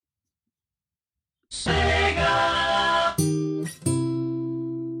Sega!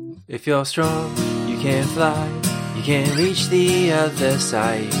 If you're strong, you can fly, you can reach the other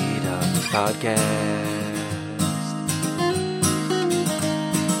side of this podcast.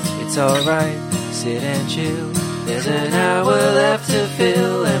 It's alright, sit and chill. There's an hour left to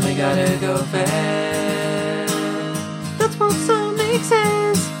fill, and we gotta go fast. That's what so makes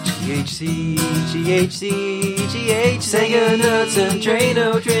sense. GHC, GHC, GHC. Sega nuts and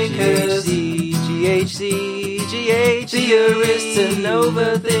Drano drinkers. GHC, GHC. Theorists and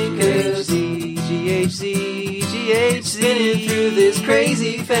overthinkers. GHC, GHC. Spinning through this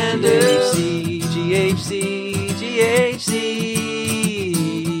crazy fandom. GHC, GHC, GHC.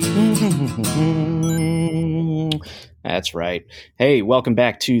 That's right. Hey, welcome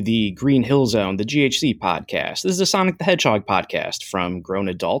back to the Green Hill Zone, the GHC podcast. This is a Sonic the Hedgehog podcast from grown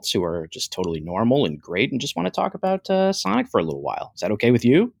adults who are just totally normal and great and just want to talk about Sonic for a little while. Is that okay with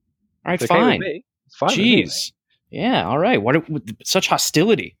you? All right, it's fine. Okay with me. It's fine. Jeez. Yeah, all right. Such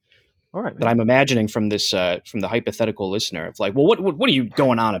hostility all right, that I'm imagining from this from the hypothetical listener of like, well, what are you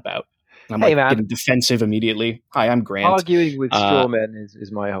going on about? And I'm getting defensive immediately. Hi, I'm Grant. Arguing with straw men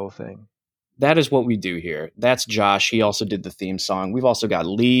is my whole thing. That is what we do here. That's Josh. He also did the theme song. We've also got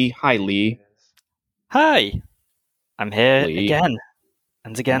Lee. Hi, Lee. Hi. I'm here Lee. again.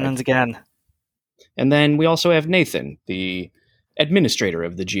 And again and again. And then we also have Nathan, the administrator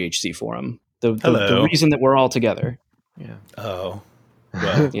of the GHC forum. The reason that we're all together. Yeah. Oh.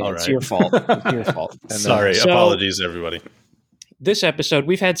 Well, yeah, all it's right. your fault. It's your fault. Sorry. Apologies, everybody. This episode,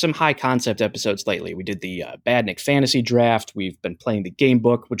 we've had some high concept episodes lately. We did the Badnik Fantasy Draft. We've been playing the game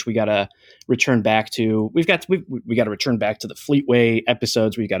book, which we got to return back to. We got to return back to the Fleetway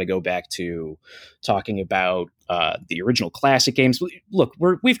episodes. We got to go back to talking about the original classic games. Look,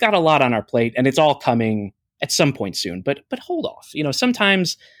 we've got a lot on our plate, and it's all coming at some point soon. But hold off. You know,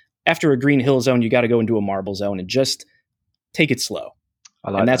 sometimes after a Green Hill Zone, you got to go into a Marble Zone and just take it slow.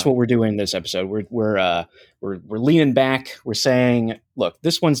 And that's what we're doing in this episode. We're leaning back. We're saying, look,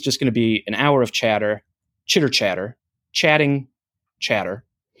 this one's just going to be an hour of chitter chatter,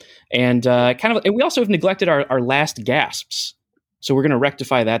 and and we also have neglected our last gasps. So we're going to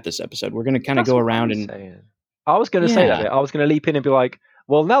rectify that this episode. We're going to kind of go around and. I was going to say that. I was going to leap in and be like,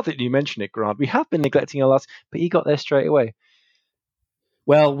 well, now that you mention it, Grant, we have been neglecting our last, but you got there straight away.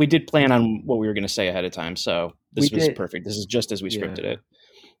 Well, we did plan on what we were going to say ahead of time, so this was perfect. This is just as we scripted it.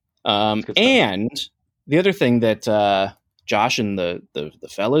 And the other thing that Josh and the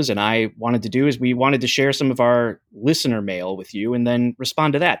fellas and I wanted to do is we wanted to share some of our listener mail with you and then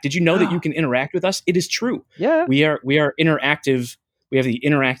respond to that. Did you know that you can interact with us? It is true. Yeah. We are interactive. We have the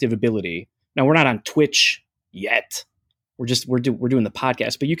interactive ability. Now, we're not on Twitch yet. We're doing the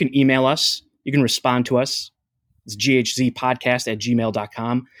podcast, but you can email us. You can respond to us. It's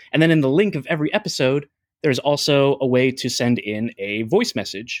ghzpodcast@gmail.com. And then in the link of every episode, there's also a way to send in a voice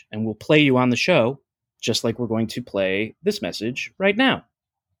message, and we'll play you on the show, just like we're going to play this message right now.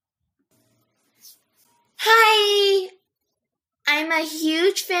 Hi! I'm a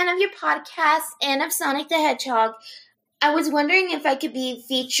huge fan of your podcast and of Sonic the Hedgehog. I was wondering if I could be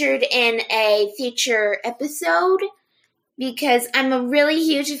featured in a future episode, because I'm a really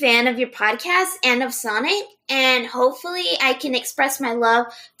huge fan of your podcast and of Sonic, and hopefully I can express my love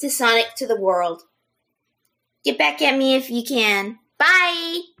to Sonic to the world. Get back at me if you can.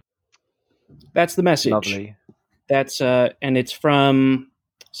 Bye! That's the message. Lovely. That's and it's from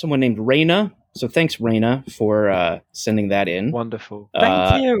someone named Raina. So thanks, Raina, for sending that in. Wonderful.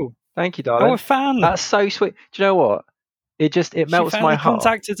 Thank you. Thank you, darling. I'm a fan. That's so sweet. Do you know what? It melts my heart. She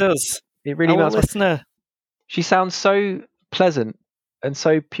contacted us. It really melts my listener. She sounds so pleasant and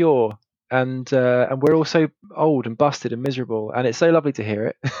so pure, and we're all so old and busted and miserable, and it's so lovely to hear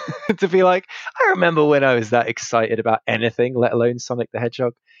it. To be like, I remember when I was that excited about anything, let alone Sonic the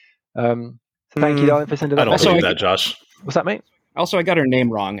Hedgehog. So thank you, darling, for sending that. I don't believe that, Josh. What's that, mate? Also, I got her name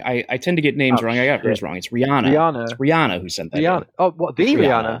wrong. I tend to get names wrong. I got hers wrong. It's Rihanna. It's Rihanna who sent that. Rihanna. In. Oh, what? The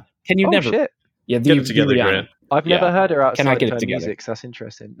Rihanna? Can you never? Shit. Yeah, Get it together, Rihanna. Grant. I've never heard her outside get of it her together? music, so that's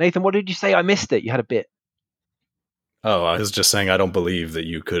interesting. Nathan, what did you say? I missed it. You had a bit. Oh, I was just saying I don't believe that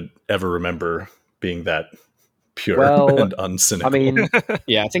you could ever remember being that pure and uncynical. I mean,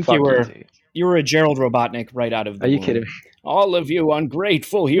 yeah, I think you were a Gerald Robotnik right out of the Are you womb. kidding? All of you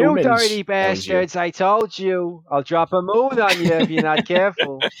ungrateful humans. You dirty bastards, I told you. I'll drop a moon on you if you're not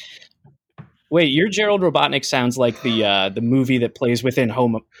careful. Wait, your Gerald Robotnik sounds like the movie that plays within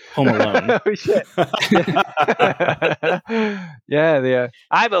Home Alone. Oh, shit. Yeah.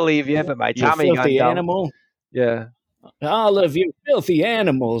 I believe you, but my You Tommy filthy gun animal. Yeah. All of you filthy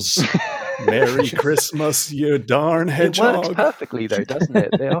animals. Merry Christmas, you darn It hedgehog. works perfectly, though, doesn't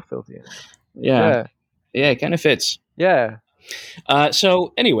it? They are filthy. Yeah, it kind of fits. Yeah.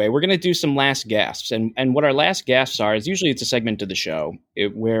 So anyway, we're going to do some last gasps. And what our last gasps are is usually it's a segment of the show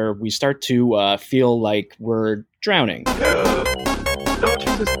where we start to feel like we're drowning. Where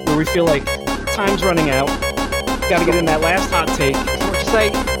we feel like time's running out. Got to get in that last hot take. What you say?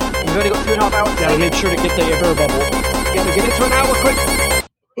 We've only got 2.5 hours. Got to make sure to get the air bubble. Got to get it to an hour quick.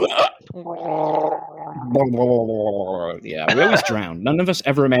 Yeah, we always drown. None of us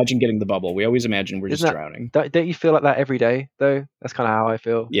ever imagine getting the bubble. We always imagine we're just drowning. Don't you feel like that every day, though? That's kind of how I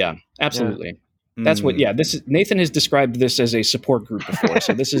feel. Yeah, absolutely. Yeah. That's what. Yeah, this is Nathan has described this as a support group before.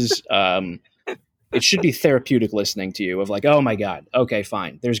 So this is. It should be therapeutic listening to you of like, oh my god, okay,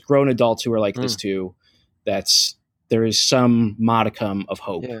 fine. There's grown adults who are like this too. There is some modicum of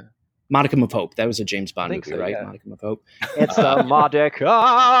hope. Yeah. Modicum of Hope. That was a James Bond movie, so, right? Yeah. Modicum of Hope. It's the modicum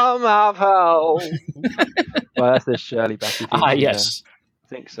of hope. Well, that's the Shirley Bassey thing. Yes. I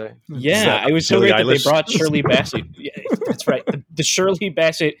think so. Yeah, I was so great that they brought Shirley Bassey. Yeah, that's right. The Shirley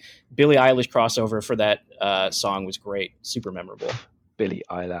Bassett, Billie Eilish crossover for that song was great. Super memorable. Billie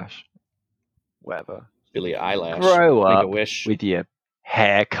Eilish. Whatever. Billie Eilish. Grow Make up a wish. with your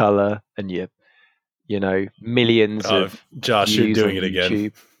hair color and your, millions of Josh, you're views doing on it again.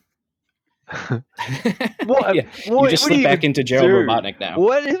 YouTube. Yeah, you just slip back into Gerald Robotnik now.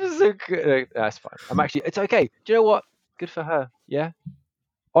 What is so good? That's fine. It's okay. Do you know what? Good for her. Yeah.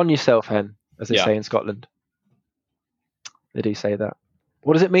 On yourself, hen, as they say in Scotland. They do say that.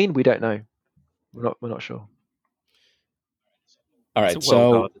 What does it mean? We don't know. We're not sure. All right,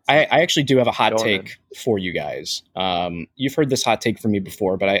 so I actually do have a hot take for you guys. You've heard this hot take from me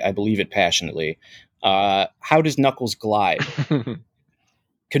before, but I believe it passionately. How does Knuckles glide?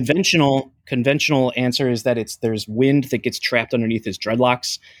 Conventional answer is that there's wind that gets trapped underneath his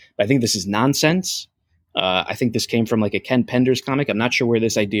dreadlocks. But I think this is nonsense. I think this came from like a Ken Penders comic. I'm not sure where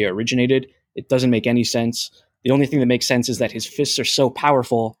this idea originated. It doesn't make any sense. The only thing that makes sense is that his fists are so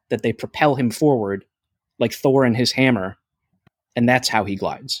powerful that they propel him forward, like Thor and his hammer, and that's how he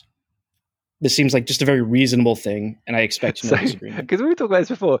glides. This seems like just a very reasonable thing, and I expect no disagreement. Because we talked about this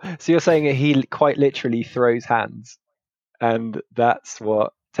before. So you're saying that he quite literally throws hands, and that's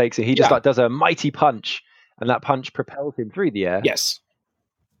what takes it. He just does a mighty punch, and that punch propels him through the air. Yes.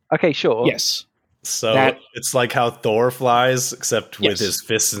 Okay, sure. Yes. So it's like how Thor flies, except with his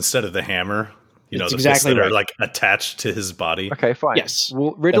fists instead of the hammer. The exactly fists that are like attached to his body. Okay, fine. Yes.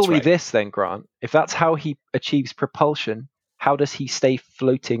 Well, riddle me this then, Grant. If that's how he achieves propulsion, how does he stay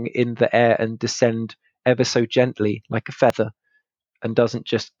floating in the air and descend ever so gently like a feather and doesn't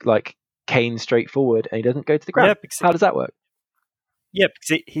just like cane straight forward and he doesn't go to the ground? How does that work? Yeah,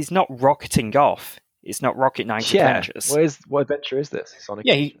 because he's not rocketing off. It's not Rocket 90 Adventures. What adventure is this? Sonic?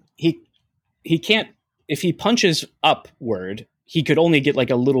 Yeah, he can't. If he punches upward, he could only get like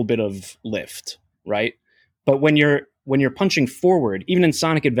a little bit of lift, right? But when you're punching forward, even in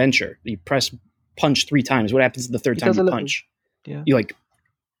Sonic Adventure, you press punch 3 times. What happens the third time you punch? Yeah.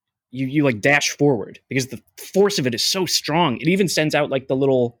 You like dash forward because the force of it is so strong. It even sends out like the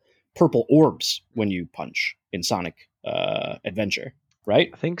little purple orbs when you punch in Sonic Adventure, right?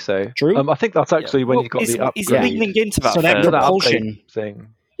 I think so. True. I think that's actually when he's got the upgrade. He's leaning into that. So that propulsion thing.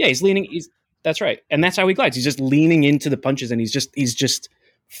 Yeah, he's leaning. That's right, and that's how he glides. He's just leaning into the punches, and he's just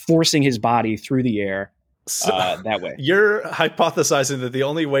forcing his body through the air that way. You're hypothesizing that the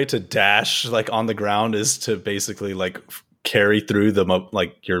only way to dash like on the ground is to basically like carry through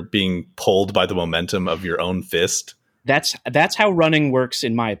like you're being pulled by the momentum of your own fist. That's how running works,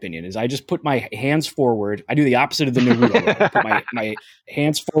 in my opinion. Is I just put my hands forward. I do the opposite of the Naruto. I put my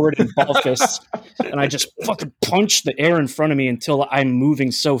hands forward and ball fists, and I just fucking punch the air in front of me until I'm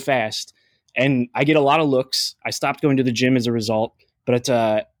moving so fast. And I get a lot of looks. I stopped going to the gym as a result, but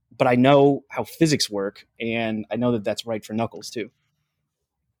I know how physics work, and I know that that's right for Knuckles too.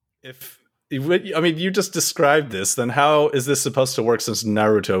 You just described this, then how is this supposed to work? Since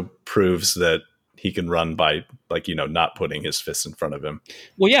Naruto proves that he can run by not putting his fists in front of him.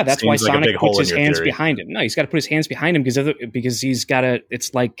 Well, yeah, that's why Sonic puts his hands theory. behind him. No, he's got to put his hands behind him because he's got to.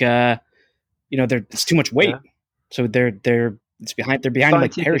 It's like it's too much weight, so they're behind him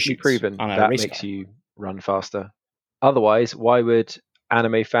like parachutes. Proven on a that race makes car. you run faster. Otherwise, why would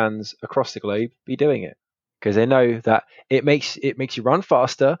anime fans across the globe be doing it? Because they know that it makes you run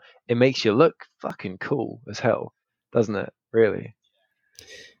faster. It makes you look fucking cool as hell, doesn't it? Really?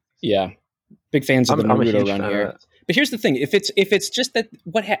 Yeah, big fans of the Naruto run fan here. But here's the thing: if it's just that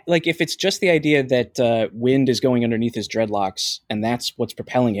if it's just the idea that wind is going underneath his dreadlocks and that's what's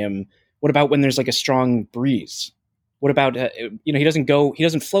propelling him, what about when there's like a strong breeze? What about he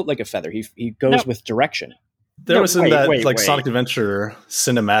doesn't float like a feather. He goes with direction. There was in that Sonic Adventure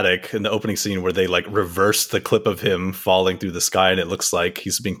cinematic in the opening scene where they like reverse the clip of him falling through the sky, and it looks like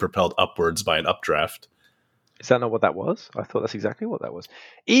he's being propelled upwards by an updraft. Is that not what that was? I thought that's exactly what that was.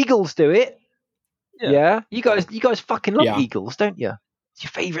 Eagles do it. Yeah. You guys fucking love eagles, don't you? It's your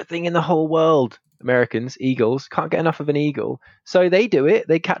favorite thing in the whole world. Americans, eagles, can't get enough of an eagle. So they do it.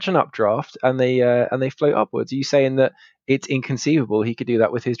 They catch an updraft and they float upwards. Are you saying that it's inconceivable he could do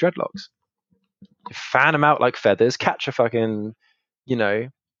that with his dreadlocks? Fan him out like feathers, catch a fucking, a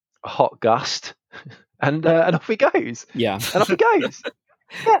hot gust, and off he goes. Yeah. And off he goes.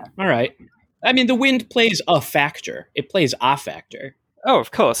 Yeah. All right. I mean, the wind plays a factor. It plays a factor. Oh, of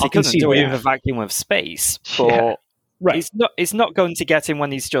course. He couldn't do it in a vacuum of space. But right. It's not going to get him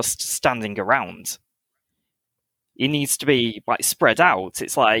when he's just standing around. He needs to be like spread out.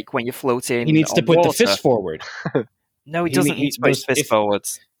 It's like when you're floating. He needs to put the fist forward. No, he doesn't need to put his fist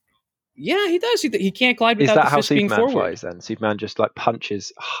forwards. Yeah, he does. He can't glide without the fist being forward. Is that how Superman flies then? Superman just like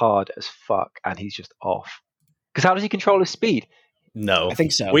punches hard as fuck and he's just off. Because how does he control his speed? No, I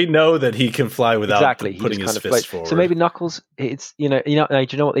think so. We know that he can fly without putting his fist forward. So maybe Knuckles. It's do you know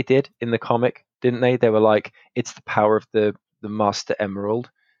what they did in the comic? Didn't they? They were like, it's the power of the Master Emerald,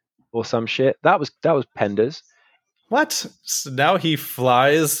 or some shit. That was Penders. What? So now he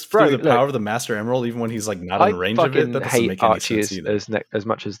flies through the power of the Master Emerald, even when he's like not in range of it. That doesn't make any sense either. As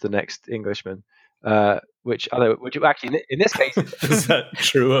much as the next Englishman. Which actually in this case is that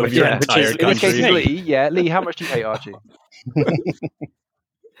true of your entire country? In this case, Lee. Lee, how much do you hate Archie?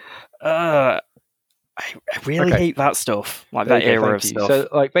 I really hate that stuff, like that era of stuff. So,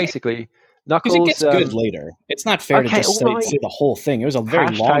 like, basically, Knuckles. Because it gets good later. It's not fair to just say the whole thing. It was a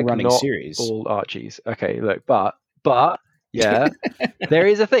very long-running series. All Archies. Okay, look, but yeah, there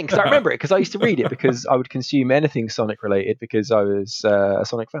is a thing. Because I remember it because I used to read it because I would consume anything Sonic related because I was a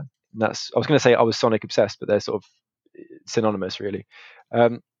Sonic fan. And I was going to say I was Sonic obsessed, but they're sort of synonymous, really.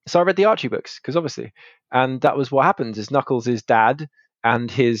 So I read the Archie books because obviously, and that was what happens: is Knuckles' dad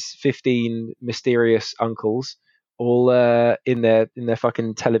and his 15 mysterious uncles, all in their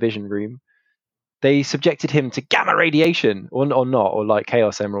fucking television room, they subjected him to gamma radiation, or not, or like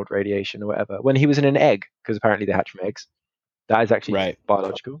Chaos Emerald radiation, or whatever, when he was in an egg, because apparently they hatch from eggs. That is actually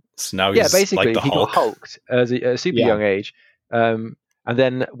biological. So now he's basically like the Hulk. He got hulked at a super young age. And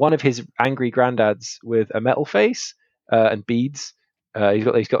then one of his angry granddads with a metal face and beads,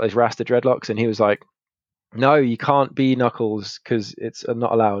 he's got those Rasta dreadlocks, and he was like, "No, you can't be Knuckles because it's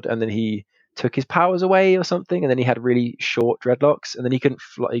not allowed." And then he took his powers away or something, and then he had really short dreadlocks, and then he couldn't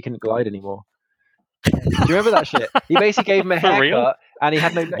glide anymore. Do you remember that shit? He basically gave him a haircut, and he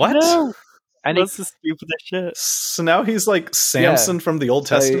had no. What? No. And that's the stupidest shit. So now he's like Samson from the Old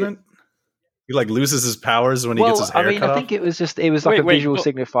Testament. He like loses his powers when he gets his hair cut off. I think it was like a visual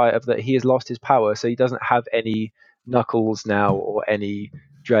signifier of that he has lost his power, so he doesn't have any Knuckles now or any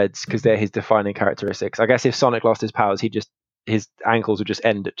dreads because they're his defining characteristics. I guess if Sonic lost his powers, his ankles would just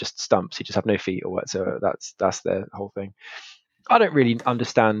end at just stumps. He'd just have no feet or what. So that's the whole thing. I don't really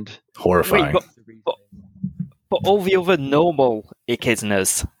understand. Horrifying. But all the other normal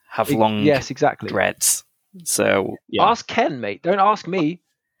echidnas have long dreads. So ask Ken, mate. Don't ask me.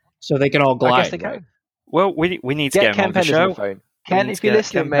 So they can all glide. I guess they can. Right? Well, we need to get him on the show. Phone. Ken, if you're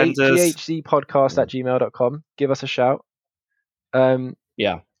listening, mate, ghcpodcast@gmail.com. Give us a shout.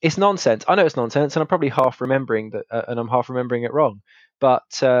 It's nonsense. I know it's nonsense, and I'm probably half remembering that, and I'm half remembering it wrong. But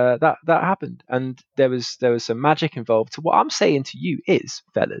that happened, and there was some magic involved. So what I'm saying to you is,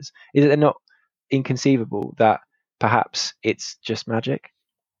 fellas, is it not inconceivable that perhaps it's just magic?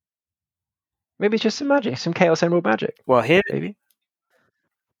 Maybe it's just some magic, some Chaos Emerald magic. Well, maybe.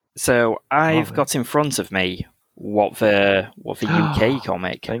 So I've got in front of me what the UK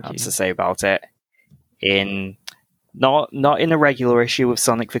comic has to say about it. In not in a regular issue of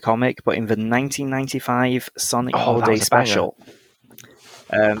Sonic the Comic, but in the 1995 Sonic Holiday Special.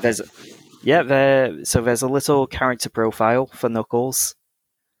 There's a little character profile for Knuckles.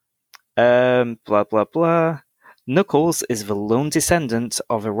 Blah blah blah. Knuckles is the lone descendant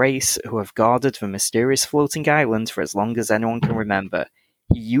of a race who have guarded the mysterious floating island for as long as anyone can remember.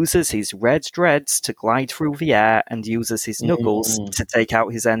 He uses his red dreads to glide through the air and uses his knuckles to take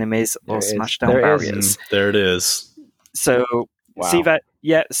out his enemies or smash down barriers. There it is. So, see that?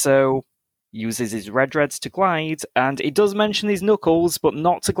 Yeah, so uses his red dreads to glide, and he does mention his knuckles, but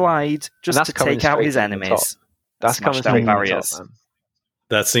not to glide, just to take out his enemies. That's coming down barriers. Top,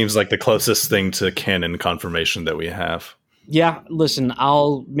 that seems like the closest thing to canon confirmation that we have. Yeah, listen,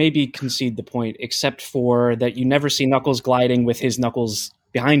 I'll maybe concede the point, except for that you never see Knuckles gliding with his knuckles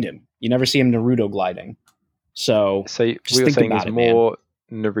behind him. You never see him Naruto gliding. So we were saying there's more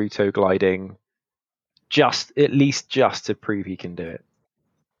Naruto gliding at least to prove he can do it.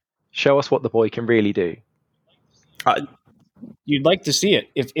 Show us what the boy can really do. You'd like to see it.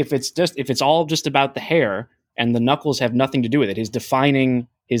 If it's all just about the hair and the knuckles have nothing to do with it,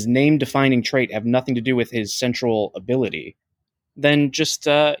 his name defining trait have nothing to do with his central ability, then just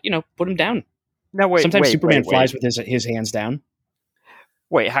put him down. No, wait. Sometimes Superman flies with his hands down.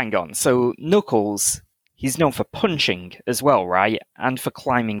 Wait, hang on. So Knuckles, he's known for punching as well, right? And for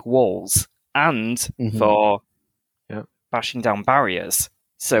climbing walls and for bashing down barriers.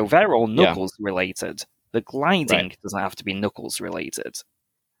 So they're all Knuckles related. The gliding doesn't have to be Knuckles related.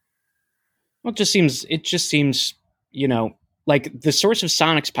 Well, it just seems, like the source of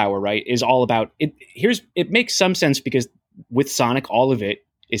Sonic's power, right, is all about it. It makes some sense because with Sonic, all of it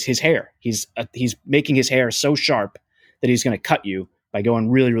is his hair. He's making his hair so sharp that he's going to cut you by going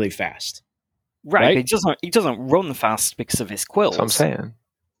really, really fast. Right? He doesn't run fast because of his quills. That's what I'm saying.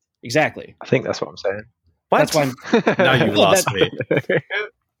 Exactly. I think that's what I'm saying. What? That's why now you lost me.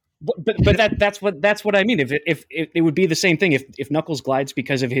 But that's what I mean. If it would be the same thing if Knuckles glides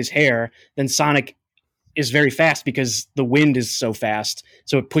because of his hair, then Sonic is very fast because the wind is so fast,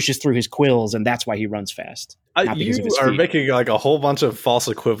 so it pushes through his quills, and that's why he runs fast. You are making like a whole bunch of false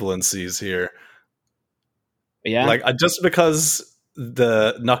equivalencies here. Yeah, like just because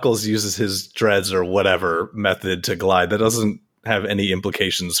the Knuckles uses his dreads or whatever method to glide, that doesn't have any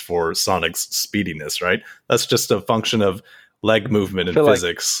implications for Sonic's speediness, right? That's just a function of leg movement and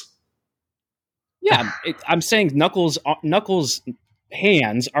physics. Yeah, I'm saying Knuckles'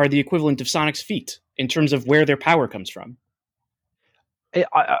 hands are the equivalent of Sonic's feet in terms of where their power comes from.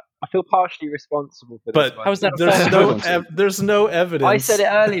 I feel partially responsible for this. But how is that? There's no evidence. I said it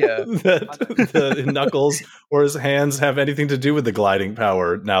earlier that the Knuckles or his hands have anything to do with the gliding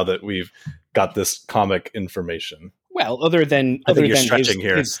power. Now that we've got this comic information. Well, other than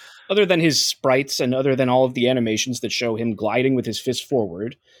his sprites and other than all of the animations that show him gliding with his fist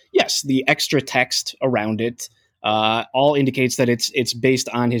forward, yes, the extra text around it all indicates that it's based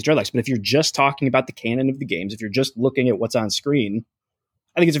on his dreadlocks. But if you're just talking about the canon of the games, if you're just looking at what's on screen,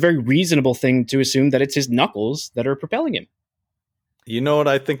 I think it's a very reasonable thing to assume that it's his knuckles that are propelling him. You know what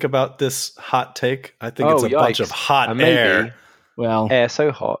I think about this hot take? I think it's a bunch of hot air. Well, air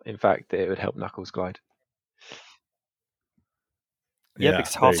so hot, in fact, that it would help Knuckles glide. Yeah,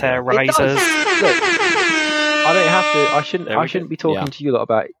 because hot air rises. Look, I don't have to. I shouldn't be talking to you lot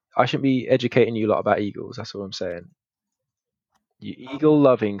about. I shouldn't be educating you lot about eagles. That's all I'm saying. You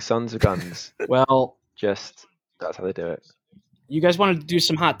eagle-loving sons of guns. Well, that's how they do it. You guys wanted to do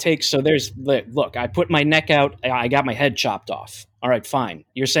some hot takes, so look. I put my neck out. I got my head chopped off. All right, fine.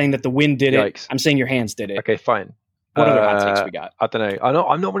 You're saying that the wind did it. I'm saying your hands did it. Okay, fine. What other hot takes we got? I don't know.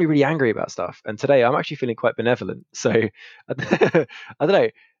 I'm not really angry about stuff, and today I'm actually feeling quite benevolent. So I don't know.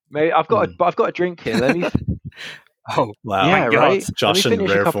 Maybe I've got a drink here. Let me. Oh wow! Yeah, right. Josh Let me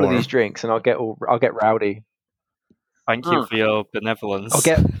finish in rare a couple form. of these drinks, and I'll get rowdy. Thank you for your benevolence. I'll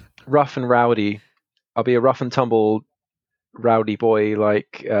get rough and rowdy. I'll be a rough and tumble, rowdy boy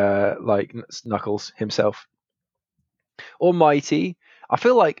like Knuckles himself. Or Mighty. I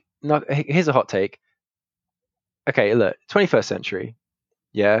feel like here's a hot take. Okay, look, 21st century,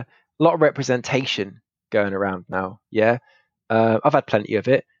 yeah, a lot of representation going around now, yeah. I've had plenty of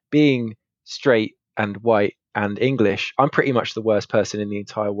it. Being straight and white and English, I'm pretty much the worst person in the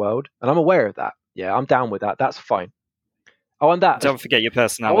entire world, and I'm aware of that. Yeah, I'm down with that. That's fine. Oh, and that. Don't forget your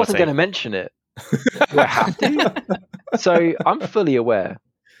personality. I wasn't going to mention it. Do I have to? So I'm fully aware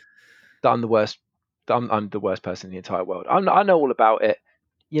that I'm the worst. I'm the worst person in the entire world. I know all about it.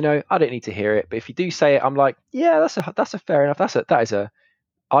 You know, I don't need to hear it, but if you do say it, I'm like, yeah, that's a fair enough. That is a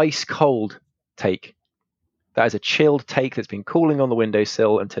ice cold take. That is a chilled take that's been cooling on the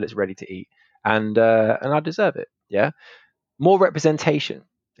windowsill until it's ready to eat, and I deserve it. Yeah, more representation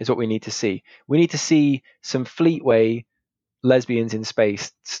is what we need to see. We need to see some Fleetway lesbians in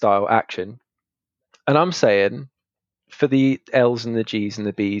space style action, and I'm saying for the L's and the G's and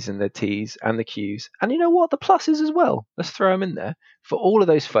the B's and the T's and the Q's, and you know what, the pluses as well. Let's throw them in there for all of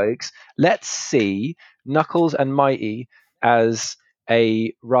those folks. Let's see Knuckles and Mighty as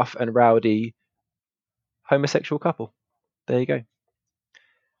a rough and rowdy homosexual couple. There you go.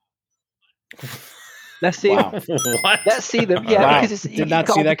 Let's see. Wow. What? Let's see them. Yeah, Wow. because Did not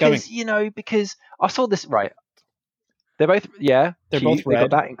see that coming. You know, because I saw this right. They're both They're cute. both They've red.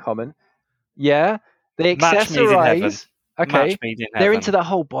 got that in common. Yeah, they Match made in heaven. accessorize. Okay, Match made in they're heaven. into the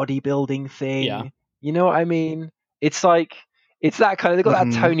whole bodybuilding thing. Yeah. You know what I mean? It's like it's that kind of. They've got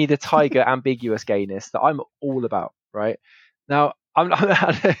that Tony the Tiger ambiguous gayness that I'm all about. Right now,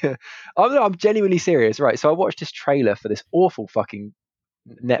 I'm genuinely serious. Right, so I watched this trailer for this awful fucking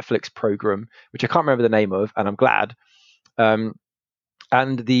Netflix program, which I can't remember the name of, and I'm glad.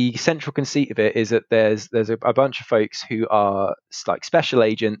 And the central conceit of it is that there's a bunch of folks who are like special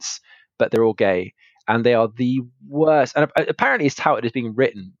agents, but they're all gay, and they are the worst. And apparently, it's touted as being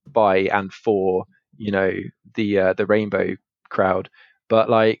written by and for the rainbow crowd, but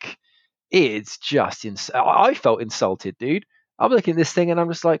like it's just I felt insulted, dude. I'm looking at this thing and I'm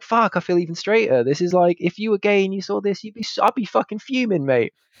just like, fuck, I feel even straighter. This is like, if you were gay and you saw this, I'd be fucking fuming,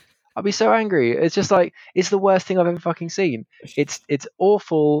 mate. I'd be so angry. It's just like, it's the worst thing I've ever fucking seen. It's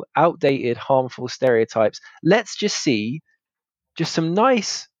awful, outdated, harmful stereotypes. Let's just see just some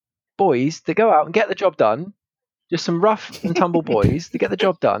nice boys that go out and get the job done. Just some rough and tumble boys that get the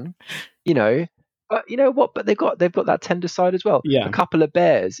job done. But you know what? But they've got that tender side as well. Yeah. A couple of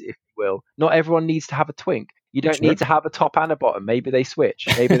bears, if you will. Not everyone needs to have a twink. You don't need to have a top and a bottom. Maybe they switch.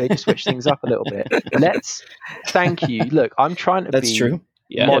 Maybe they just switch things up a little bit. Thank you. Look, I'm trying to be true.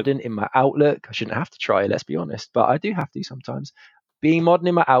 Yeah. modern in my outlook. I shouldn't have to try, let's be honest, but I do have to sometimes. Being modern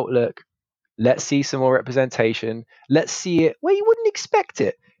in my outlook. Let's see some more representation. Let's see it where you wouldn't expect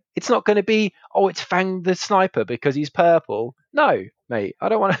it. It's not going to be, oh, it's Fang the sniper because he's purple. No, mate. I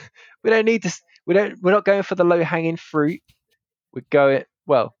don't want to. We don't need to. We're not going for the low hanging fruit. We're going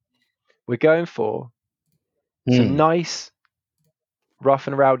for some nice, rough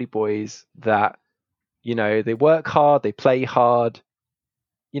and rowdy boys that, they work hard, they play hard,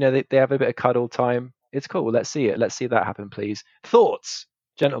 they have a bit of cuddle time. It's cool. Let's see it. Let's see that happen, please. Thoughts,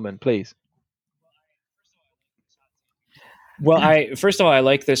 gentlemen, please. Well, first of all, I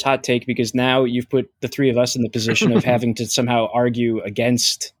like this hot take because now you've put the three of us in the position of having to somehow argue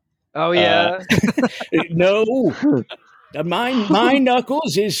against. Oh yeah. No. My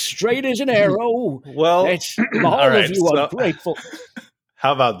Knuckles is straight as an arrow. Well, all of you are grateful.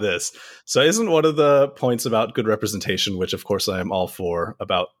 How about this? So isn't one of the points about good representation, which of course I am all for,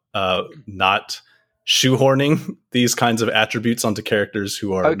 about not shoehorning these kinds of attributes onto characters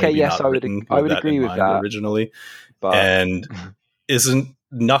who are I would agree with that originally. But... And isn't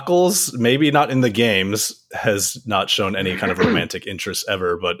Knuckles, maybe not in the games, has not shown any kind of romantic interest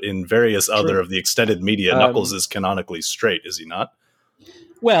ever, but in various other of the extended media, Knuckles is canonically straight, is he not?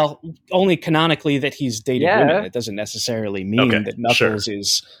 Well, only canonically that he's dated women. It doesn't necessarily mean that Knuckles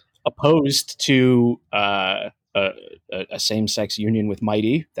is opposed to a same-sex union with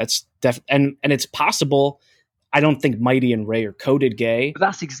Mighty. That's and it's possible. I don't think Mighty and Ray are coded gay. But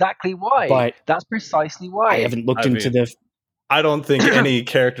that's exactly why. But that's precisely why. I haven't looked into the... I don't think any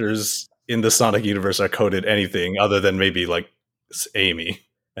characters in the Sonic universe are coded anything other than maybe like Amy,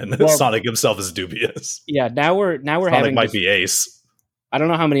 and Sonic himself is dubious. Yeah, now we're Sonic having might be Ace. I don't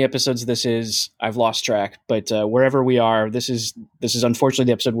know how many episodes this is. I've lost track, but wherever we are, this is unfortunately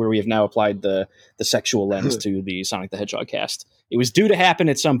the episode where we have now applied the sexual lens to the Sonic the Hedgehog cast. It was due to happen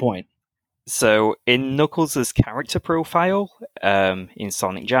at some point. So in Knuckles' character profile, in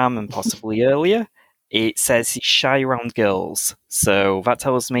Sonic Jam and possibly earlier, it says he's shy around girls. So that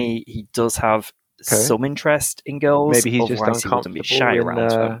tells me he does have some interest in girls. Maybe he's just uncomfortable. Be shy around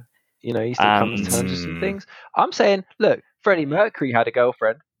them. He still comes to terms with some things. I'm saying, look, Freddie Mercury had a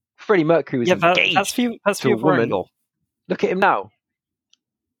girlfriend. Freddie Mercury was engaged that's to a woman. Look at him now.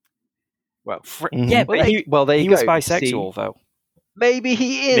 Well, yeah, but he was bisexual, though. Maybe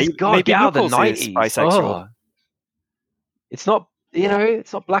he is. Maybe out of the Knuckles is 90s. bisexual. It's not.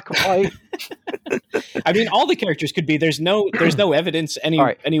 It's not black and white. I mean, all the characters could be. There's no evidence any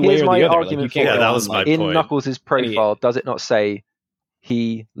way or the my other. Argument like, that was my point. In Knuckles' profile, does it not say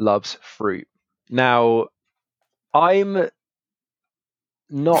he loves fruit? Now, I'm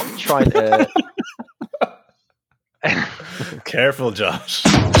not trying to. Careful, Josh.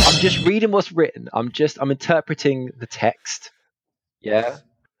 I'm just reading what's written. I'm interpreting the text. Yeah.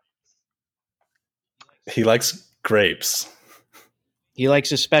 He likes grapes. He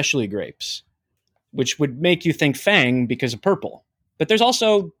likes especially grapes, which would make you think Fang because of purple. But there's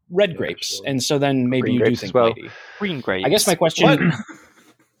also red grapes, and so then maybe you do think Mighty. Green grapes. I guess my question...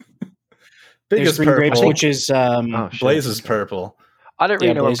 There's green purple. grapes, which is... Blaze is purple. I don't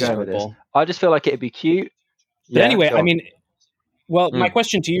really know where I'm going with this. I just feel like it'd be cute. But anyway, I mean... Well, my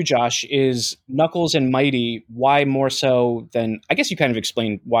question to you, Josh, is Knuckles and Mighty, why more so than... I guess you kind of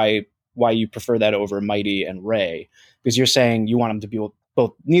explained why you prefer that over Mighty and Ray, because you're saying you want them to be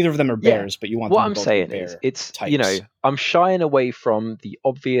both... Neither of them are bears, but you want them to both be bear What I'm saying is, it's, types. I'm shying away from the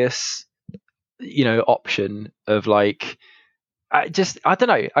obvious, option of like... I don't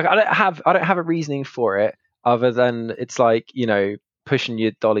know. I don't have a reasoning for it other than it's like, pushing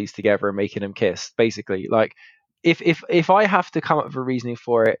your dollies together and making them kiss, basically. Like, if I have to come up with a reasoning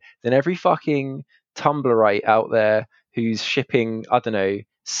for it, then every fucking Tumblrite out there who's shipping, I don't know,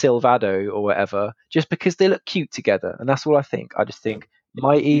 Silvado or whatever, just because they look cute together. And that's all I think. I just think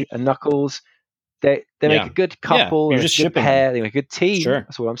Mighty and Knuckles, they make a good couple, you're they're just a good shipping pair, them. they make a good team. Sure.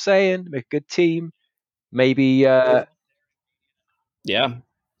 That's what I'm saying. They make a good team. Maybe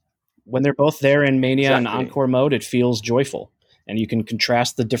when they're both there in Mania and Exactly. Encore mode, it feels joyful. And you can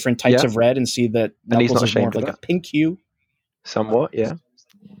contrast the different types Yeah. of red and see that And he's Knuckles not is more ashamed of of like a that. pink hue, somewhat, yeah.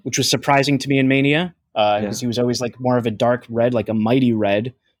 which was surprising to me in Mania, because he was always like more of a dark red, like a mighty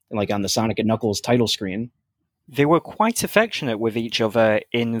red, and like on the Sonic and Knuckles title screen. They were quite affectionate with each other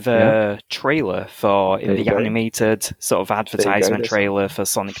in the trailer There you go. animated sort of advertisement there's trailer for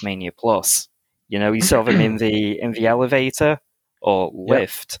Sonic Mania Plus. You know, you saw them in the elevator or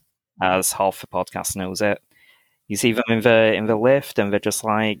lift, as half the podcast knows it. You see them in the lift, and they're just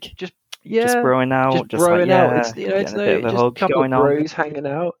like just broing out, just broing like, out. It's, it's getting a bit of a just hug a couple going of on. bros hanging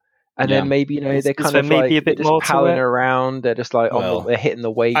out, and Yeah. then maybe they're Is kind there of maybe like a bit they're more just to palling it? around. They're just like Well, they're hitting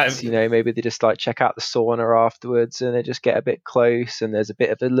the weights. Maybe they just like check out the sauna afterwards, and they just get a bit close, and there's a bit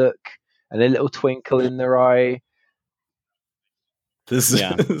of a look and a little twinkle in their eye. This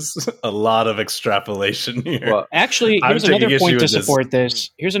is a lot of extrapolation here. What? Actually, I'm here's another taking point issue to with this. support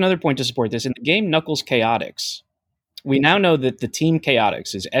this. Here's another point to support this. In the game Knuckles Chaotix, we now know that the Team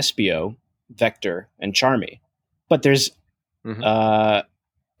Chaotix is Espio, Vector, and Charmy. But there's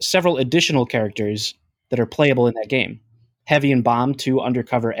several additional characters that are playable in that game. Heavy and Bomb, 2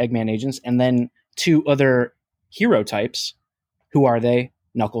 undercover Eggman agents, and then 2 other hero types. Who are they?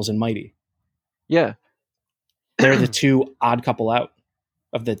 Knuckles and Mighty. Yeah, They're the 2 odd couple out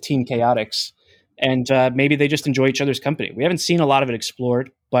of the Team Chaotix. And maybe they just enjoy each other's company. We haven't seen a lot of it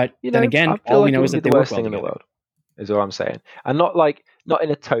explored, but then again, I feel all like we know it is would that be they the work worst well thing in the together. world. Is what I'm saying, and not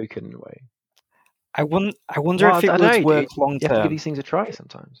in a token way. I wonder Well, if it I would don't know, work dude. long You have to give term these things a try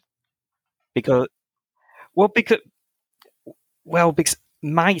sometimes. because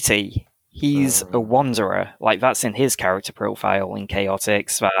Mighty, he's a wanderer. Like, that's in his character profile in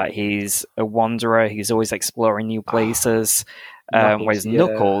Chaotix, that he's a wanderer. He's always exploring new places. Whereas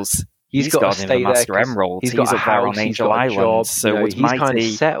Knuckles, he's got got to him stay the there. Master 'Cause Emerald. He's got a up there on house. He's Angel got a Island. job. So with he's Mighty, kind of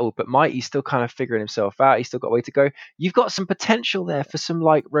settled, but Mighty's still kind of figuring himself out. He's still got a way to go. You've got some potential there for some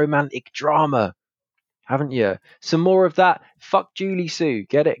like romantic drama, haven't you? Some more of that. Fuck Julie Sue.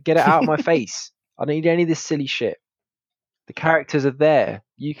 Get it out of my face. I don't need any of this silly shit. The characters are there.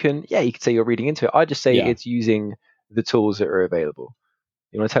 You can say you're reading into it. I just say it's using the tools that are available.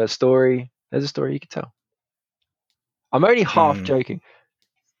 You want to tell a story? There's a story you can tell. I'm only half joking.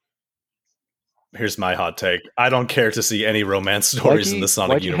 Here's my hot take. I don't care to see any romance stories in the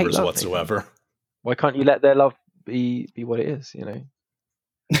Sonic universe whatsoever. Why can't you let their love be what it is, you know?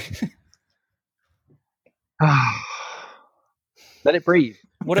 Let it breathe.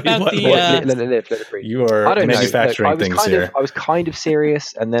 What about What- the... Let it live. Let it breathe. You are I don't know. manufacturing Look, things here. I was kind of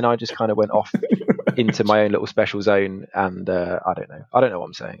serious, and then I just kind of went off into my own little special zone, and I don't know. I don't know what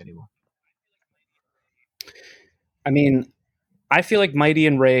I'm saying anymore. I mean, I feel like Mighty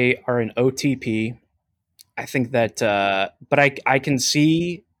and Ray are an OTP. I think that... but I can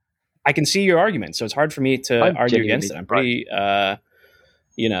see your argument, so it's hard for me to I'm argue genuinely against it. I'm pretty...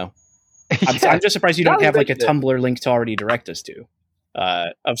 you know... Yeah. I'm just surprised you don't Now have you like a mention it. Tumblr link to already direct us to.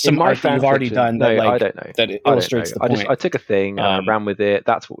 Of In some my art that you've fan already fiction, done no, that like I don't know. that it illustrates the point. I took a thing and I Um, ran with it.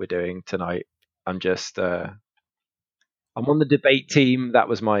 That's what we're doing tonight. I'm just I'm on the debate team. That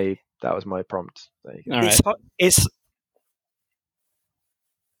was my prompt. There you go. All right.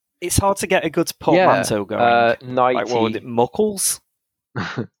 it's hard to get a good portmanteau going. Nighty. Like, what was it, Muckles?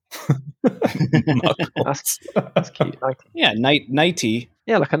 That's cute. Nighty. Yeah, Nighty.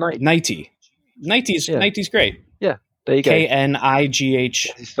 Yeah, like a night. Nighty. Nighty's great. There you go. KNIGHTY.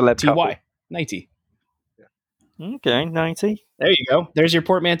 It's the celeb couple. Nighty. Okay, 90. There you go. There's your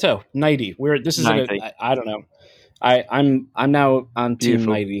portmanteau. Nighty. This is Nighty. I don't know. I'm now on Team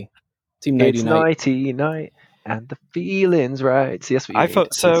Beautiful. Nighty. Team Nighty It's Night. nighty night and the feeling's right. See, that's what you I need. thought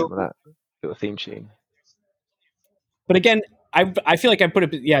You so. need some of that little theme tune. But again, I feel like I put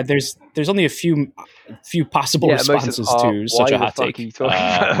it. Yeah, there's only a few possible Most of responses them are, to such why a hot the fuck take. are you talking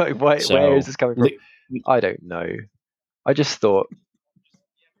about? Like, where is this coming from? I don't know. I just thought.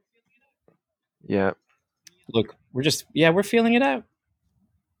 Yeah. Look, we're feeling it out.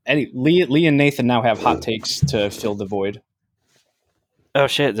 Lee and Nathan now have hot takes to fill the void. Oh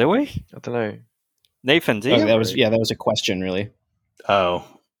shit, do we? I don't know. Nathan, do Oh, you? that was a question, really. Oh,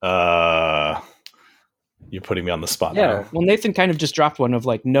 you're putting me on the spot Yeah. now. Well, Nathan kind of just dropped one of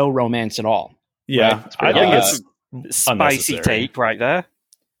like no romance at all. Yeah, Right. I think Yeah. it's Spicy unnecessary. take right there.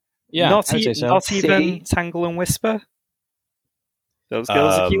 Yeah, not, I'd say so. not even See? Tangle and Whisper. Those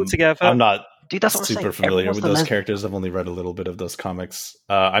girls are cute together. I'm not dude, that's what I'm saying. Super familiar with those characters. I've only read a little bit of those comics.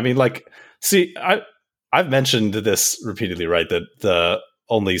 I mean, like, see, I've mentioned this repeatedly, right? That the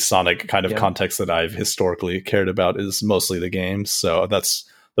only Sonic kind of context that I've historically cared about is mostly the games. So those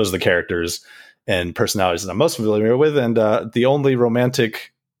are the characters and personalities that I'm most familiar with. And the only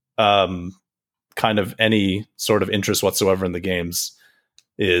romantic kind of any sort of interest whatsoever in the games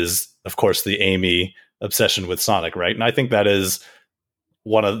is, of course, the Amy obsession with Sonic, right? And I think that is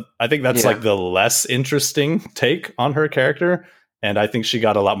like the less interesting take on her character. And I think she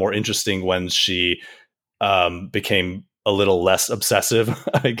got a lot more interesting when she became a little less obsessive,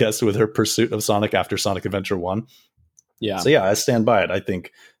 I guess, with her pursuit of Sonic after Sonic Adventure 1. Yeah. So yeah, I stand by it. I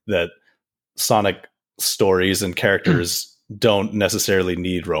think that Sonic stories and characters don't necessarily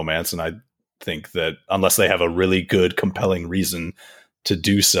need romance. And I think that unless they have a really good, compelling reason to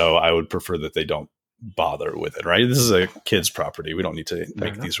do so, I would prefer that they don't bother with it, right? This is a kid's property. We don't need to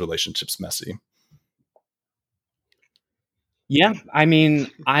make these relationships messy. Yeah, I mean,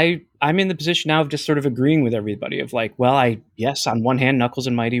 I'm in the position now of just sort of agreeing with everybody of like, well, yes, on one hand, Knuckles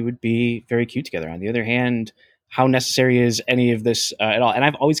and Mighty would be very cute together. On the other hand, how necessary is any of this at all? And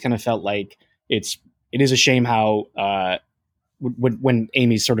I've always kind of felt like it is a shame how when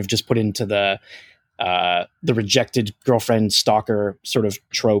Amy's sort of just put into the rejected girlfriend stalker sort of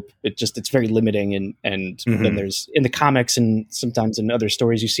trope, it's very limiting, and then there's in the comics and sometimes in other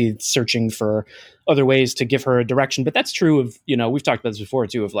stories you see searching for other ways to give her a direction. But that's true of, we've talked about this before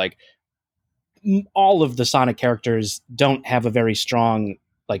too, of like all of the Sonic characters don't have a very strong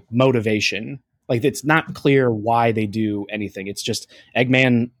like motivation. Like it's not clear why they do anything. It's just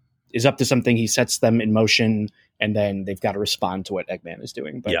Eggman is up to something, he sets them in motion, and then they've got to respond to what Eggman is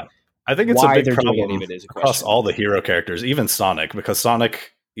doing. But yeah, I think it's a big problem across all the hero characters, even Sonic, because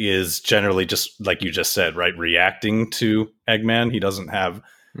Sonic is generally just, like you just said, right, reacting to Eggman. He doesn't have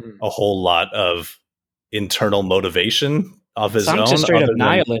a whole lot of internal motivation of his Sonic's own. Sonic's a straight up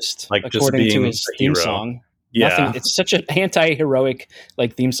nihilist, like according to his theme hero. song. Yeah. Nothing, it's such an anti-heroic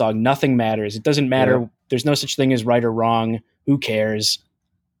like theme song. Nothing matters. It doesn't matter. Yeah. There's no such thing as right or wrong. Who cares?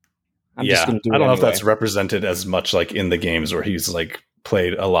 I'm just going to do it. I don't know if that's represented as much like in the games where he's like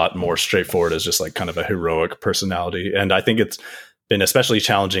played a lot more straightforward as just like kind of a heroic personality. And I think it's been especially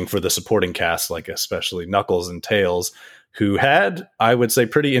challenging for the supporting cast, like especially Knuckles and Tails, who had, I would say,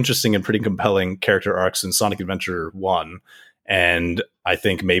 pretty interesting and pretty compelling character arcs in Sonic Adventure 1. And I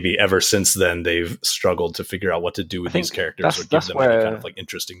think maybe ever since then, they've struggled to figure out what to do with these characters or give them any kind of like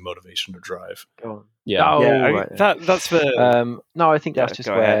interesting motivation or drive. Yeah. Right. That's the... no, I think that's just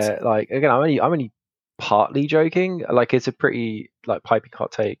where, ahead. like, again, I'm only partly joking. Like, it's a pretty like piping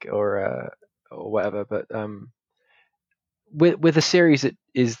hot take or whatever. But with a series that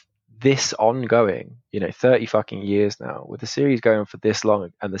is this ongoing, 30 fucking years now, with the series going on for this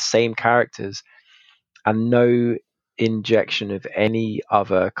long and the same characters and no injection of any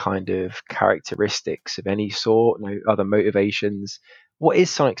other kind of characteristics of any sort, no other motivations. What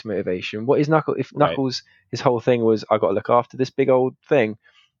is Sonic's motivation? What is Knuckles? If Knuckles, his whole thing was, I got to look after this big old thing,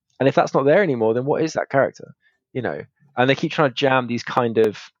 and if that's not there anymore, then what is that character? And they keep trying to jam these kind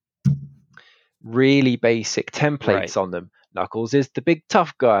of really basic templates on them. Knuckles is the big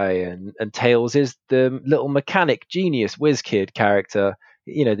tough guy, and Tails is the little mechanic genius whiz kid character,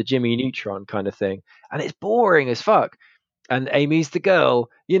 the Jimmy Neutron kind of thing. And it's boring as fuck. And Amy's the girl,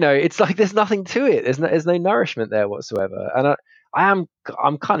 it's like there's nothing to it. There's no nourishment there whatsoever. And I'm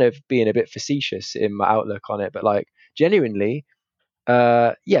kind of being a bit facetious in my outlook on it, but like genuinely,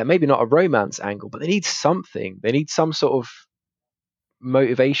 maybe not a romance angle, but they need something. They need some sort of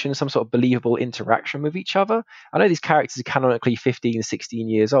motivation, some sort of believable interaction with each other. I know these characters are canonically 15, 16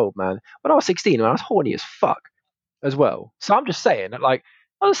 years old, man. When I was 16, I was horny as fuck as well. So I'm just saying that, like,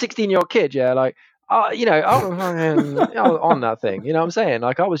 I was a 16-year-old kid, I was on that thing. You know what I'm saying?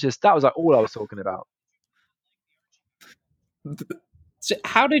 Like, that was like all I was talking about. So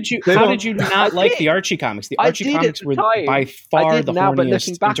how did you not like the Archie comics? The Archie comics were by far the horniest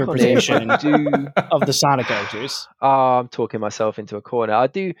interpretation of the Sonic characters. I'm talking myself into a corner.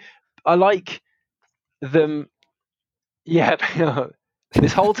 I like them. Yeah,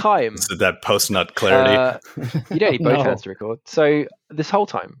 this whole time. Is it that post-nut clarity? You don't need both hands to record. So this whole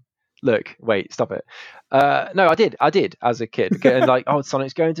time, look, wait, stop it. No, I did as a kid. And like,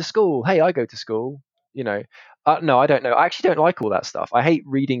 Sonic's going to school. Hey, I go to school. No, I don't know. I actually don't like all that stuff. I hate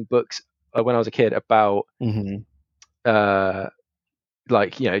reading books when I was a kid about,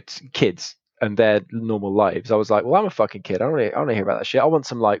 kids and their normal lives. I was like, well, I'm a fucking kid. I don't want to hear about that shit. I want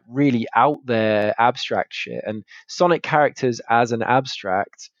some like really out there abstract shit. And Sonic characters as an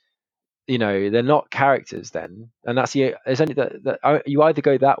abstract, they're not characters then, and that's it's only that you either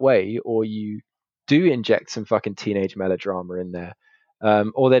go that way or you do inject some fucking teenage melodrama in there,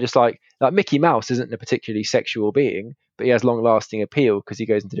 or they're just like Mickey Mouse isn't a particularly sexual being, but he has long-lasting appeal because he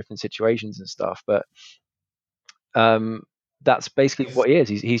goes into different situations and stuff. But that's basically what he is.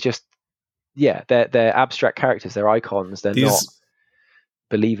 He's just they're abstract characters, they're icons, they're not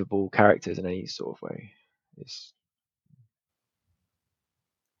believable characters in any sort of way.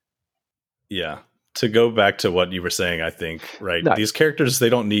 Yeah. To go back to what you were saying, I think, right? No. These characters, they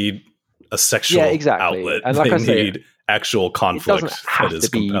don't need a sexual outlet. And like they need actual conflict that is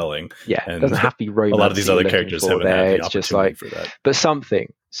compelling. Yeah, it doesn't have to be romance. A lot of these other characters haven't had the opportunity for that. But some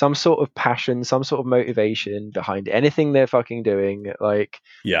sort of passion, some sort of motivation behind anything they're fucking doing. Like,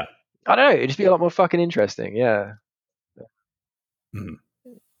 yeah, I don't know. It'd just be a lot more fucking interesting. Yeah.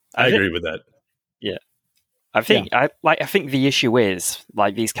 I agree with that. Yeah. I think I think the issue is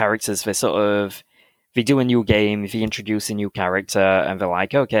like these characters, they do a new game, they introduce a new character, and they're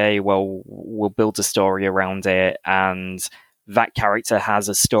like, okay, well, we'll build a story around it, and that character has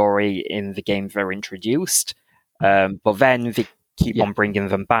a story in the game they're introduced, but then they keep on bringing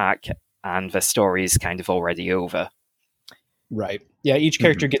them back, and their story is kind of already over. Right. Yeah, each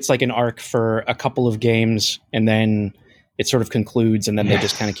character gets like an arc for a couple of games, and then it sort of concludes, and then they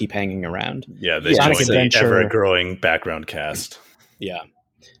just kind of keep hanging around. Yeah, they join the ever-growing background cast. Yeah.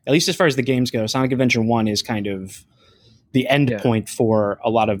 At least as far as the games go, Sonic Adventure 1 is kind of the end point for a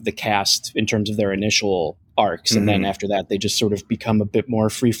lot of the cast in terms of their initial arcs. And then after that, they just sort of become a bit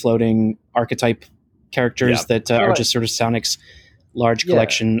more free-floating archetype characters that are just sort of Sonic's large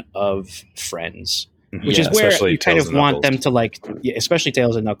collection of friends. Which is where you kind of want them to especially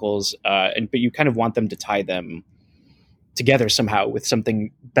Tails and Knuckles, but you kind of want them to tie them together somehow with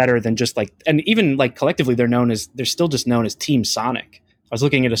something better than just and even collectively they're still just known as Team Sonic. I was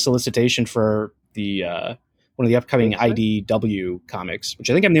looking at a solicitation for the one of the upcoming IDW comics, which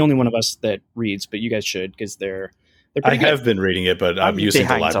I think I'm the only one of us that reads, but you guys should because they're pretty good. I have been reading it, but I'm using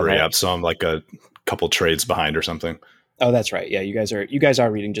the library app, so I'm like a couple trades behind or something. Oh, that's right. Yeah, you guys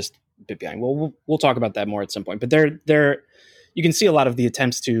are reading just a bit behind. Well, we'll talk about that more at some point. But they're you can see a lot of the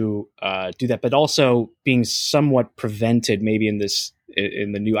attempts to do that, but also being somewhat prevented maybe in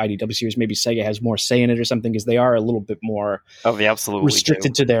the new IDW series. Maybe Sega has more say in it or something because they are a little bit more they absolutely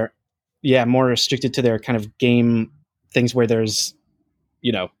restricted to their more restricted to their kind of game things where there's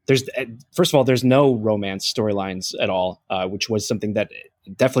first of all, there's no romance storylines at all, which was something that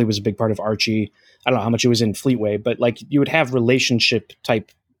definitely was a big part of Archie. I don't know how much it was in Fleetway, but you would have relationship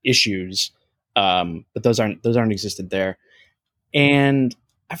type issues, but those aren't existed there. And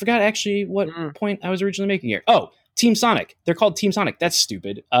I forgot actually what point I was originally making here. Oh, Team Sonic. They're called Team Sonic. That's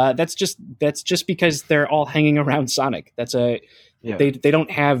stupid. That's just because they're all hanging around Sonic. They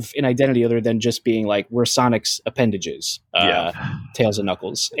don't have an identity other than just being we're Sonic's appendages, Tails and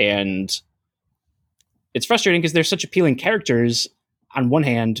Knuckles. And it's frustrating because they're such appealing characters on one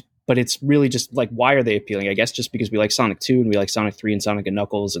hand, but it's really just why are they appealing? I guess just because we like Sonic 2 and we like Sonic 3 and Sonic and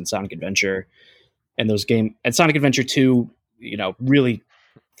Knuckles and Sonic Adventure and those games. And Sonic Adventure 2, really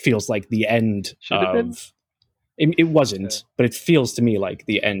feels like the end of... It wasn't, but it feels to me like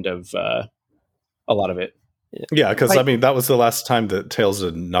the end of a lot of it. Yeah, because that was the last time that Tails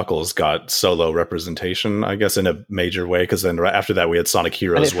and Knuckles got solo representation, I guess, in a major way. Because then right after that, we had Sonic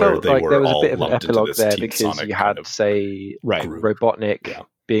Heroes, where they were all lumped into this there Team because Sonic you had, Robotnik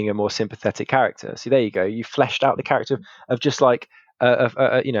being a more sympathetic character. So there you go. You fleshed out the character of just a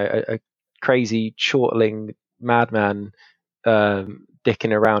crazy chortling madman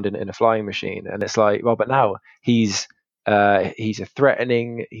dicking around in a flying machine, and it's but now he's a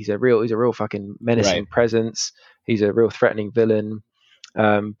real fucking menacing presence. He's a real threatening villain,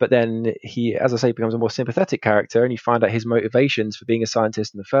 but then he, as I say, becomes a more sympathetic character, and you find out his motivations for being a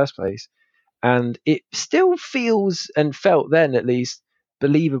scientist in the first place, and it still feels and felt then at least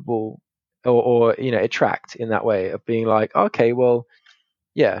believable or it tracked in that way of being okay, well,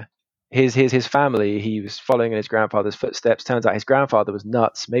 yeah, his family, he was following in his grandfather's footsteps. Turns out his grandfather was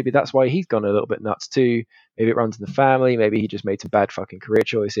nuts. Maybe that's why he's gone a little bit nuts too. Maybe it runs in the family. Maybe he just made some bad fucking career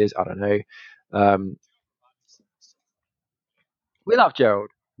choices. I don't know. We love Gerald.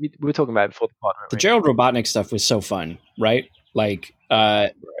 We were talking about it before the pod. The Gerald Robotnik stuff was so fun, right? We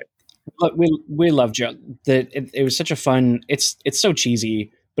love Gerald. It was such a fun. It's so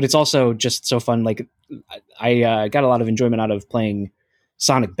cheesy, but it's also just so fun. I got a lot of enjoyment out of playing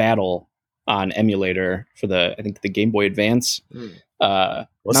Sonic Battle on emulator for the Game Boy Advance.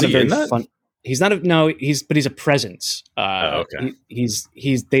 Was he in that? Fun. He's not he's a presence. Okay. He's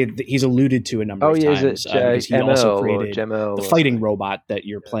alluded to a number of times because he also created the fighting robot that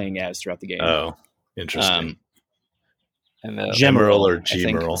you're playing as throughout the game. Oh, interesting. Gemerl or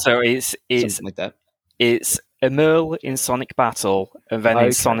Gemerl. So it's something like that. It's Emerl in Sonic Battle, and then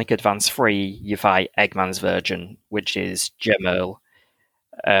in Sonic Advance 3, you fight Eggman's version, which is Gemerl.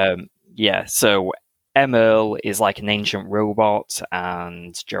 So Emerl is like an ancient robot,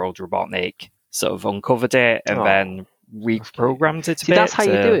 and Gerald Robotnik sort of uncovered it and then reprogrammed it a bit. That's how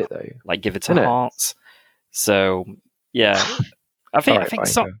you do it, though. Like, give it a heart. So, yeah. I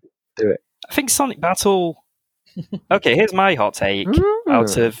think Sonic Battle... Okay, here's my hot take.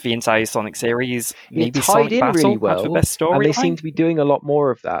 Out of the entire Sonic series, maybe Sonic Battle really well, had the best story. And they seem to be doing a lot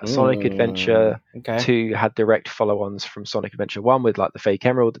more of that. Sonic Adventure 2 had direct follow-ons from Sonic Adventure 1 with like the fake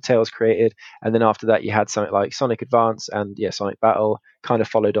emerald that Tails created, and then after that you had something like Sonic Advance and Sonic Battle kind of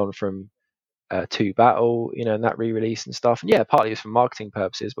followed on from 2 Battle, and that re-release and stuff. And partly it was for marketing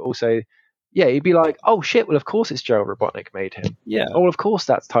purposes, but also you'd be like, oh shit, well of course it's Gerald Robotnik made him. Yeah. Oh, of course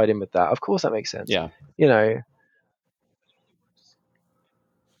that's tied in with that. Of course that makes sense. Yeah.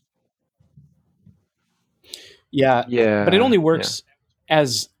 Yeah, but it only works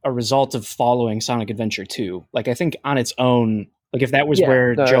as a result of following Sonic Adventure 2. Like, I think on its own, like if that was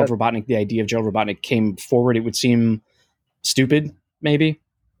where Gerald Robotnik, the idea of Gerald Robotnik came forward, it would seem stupid, maybe.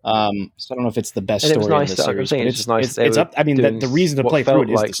 So I don't know if it's the best story in the series. But it's nice. It's up. I mean, the reason to play through it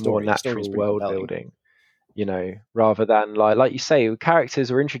is the story. More natural world building, rather than like you say,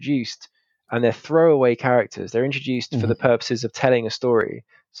 characters are introduced and they're throwaway characters. They're introduced for the purposes of telling a story,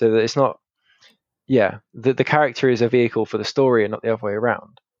 so that it's not. The character is a vehicle for the story and not the other way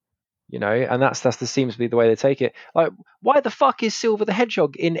around, and that seems to be the way they take it. Like, why the fuck is Silver the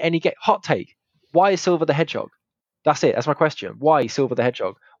Hedgehog in any hot take? Why is Silver the Hedgehog? That's it. That's my question. Why Silver the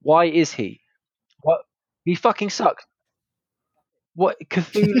Hedgehog? Why is he? What? He fucking sucks. What?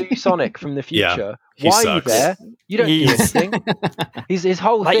 Cthulhu Sonic from the future. Why are you there? You don't do anything. His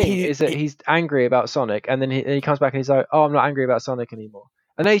whole thing is that he's angry about Sonic, and then he comes back and he's like, "Oh, I'm not angry about Sonic anymore."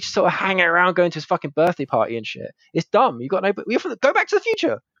 And they just sort of hanging around, going to his fucking birthday party and shit. It's dumb. You got no. We have to go back to the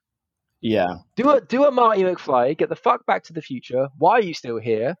future. Yeah. Do a Marty McFly. Get the fuck back to the future. Why are you still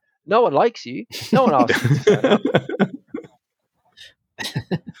here? No one likes you. No one asked you to turn up.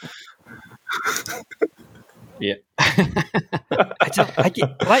 Yeah. I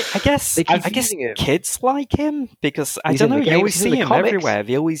guess kids like him because I don't know. You always see him everywhere.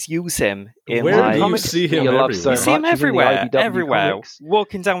 They always use him in Where do you see him everywhere? You see him everywhere.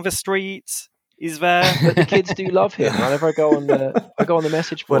 Walking down the street, he's there. But the kids do love him. Whenever I go on the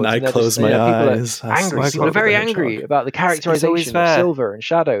message boards, when I close my eyes, people are very angry about the characterization of Silver and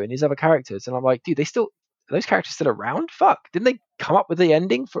Shadow and these other characters, and I'm like, dude, are those characters still around? Fuck. Didn't they come up with the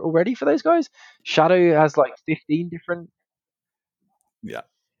ending already for those guys? Shadow has like 15 different... Yeah.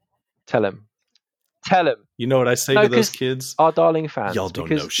 Tell him. You know what I say to those kids? Our darling fans. Y'all don't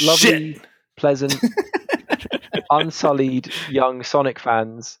know shit. Lovely, pleasant, unsullied young Sonic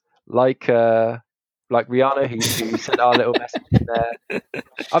fans like Rihanna who sent our little message in there.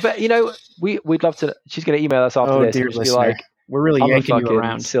 I bet, we'd love to... She's going to email us after this. Dear and be like, we're really yanking you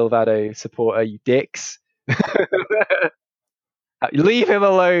around. Silvado supporter, you dicks. Leave him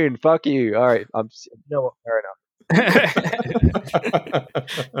alone. Fuck you. All right. Fair enough.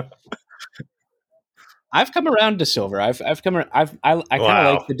 I've come around to Silver. I kind of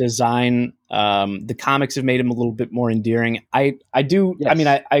like the design. The comics have made him a little bit more endearing. I do. Yes. I mean,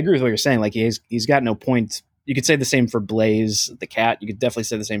 I agree with what you're saying. Like he's got no point. You could say the same for Blaze the cat. You could definitely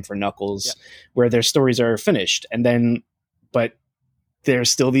say the same for Knuckles, where their stories are finished, but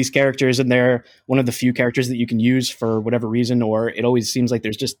there's still these characters, and they're one of the few characters that you can use for whatever reason, or it always seems like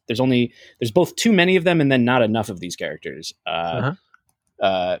there's both too many of them and then not enough of these characters,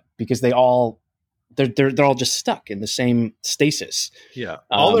 because they're all just stuck in the same stasis. Yeah.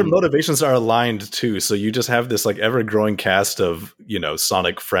 All their motivations are aligned too. So you just have this like ever growing cast of,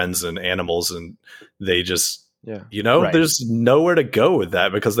 Sonic friends and animals, and they just, there's nowhere to go with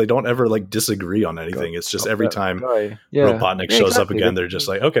that because they don't ever like disagree on anything. It's just every time Robotnik shows up again, they're just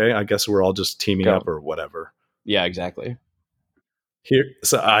like, okay, I guess we're all just teaming up or whatever. Yeah, exactly.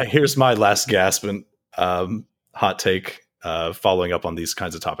 Here's my last gasp and hot take following up on these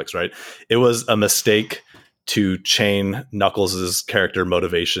kinds of topics, right? It was a mistake to chain Knuckles' character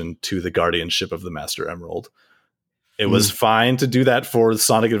motivation to the guardianship of the Master Emerald. It was fine to do that for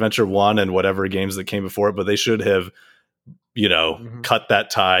Sonic Adventure 1 and whatever games that came before it, but they should have, cut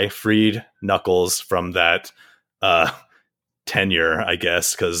that tie, freed Knuckles from that tenure, I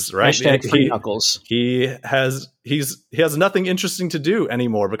guess, because right, free Knuckles. He has nothing interesting to do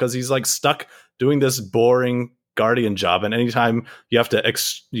anymore because he's like stuck doing this boring Guardian job, and anytime you have to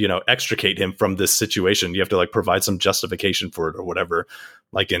extricate him from this situation, you have to like provide some justification for it or whatever,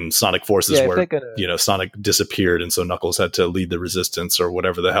 like in Sonic Forces where Sonic disappeared and so Knuckles had to lead the resistance or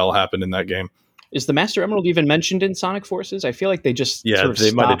whatever the hell happened in that game. Is the Master Emerald even mentioned in Sonic Forces? I feel like they just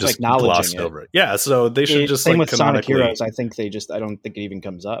they might have just glossed over it. Yeah, so they should just same like with Sonic Heroes. I think I don't think it even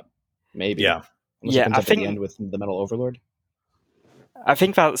comes up. Maybe unless it comes up at the end with the Metal Overlord. I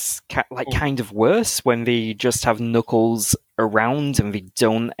think that's kind of worse when they just have Knuckles around and they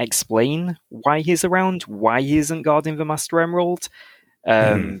don't explain why he's around, why he isn't guarding the Master Emerald.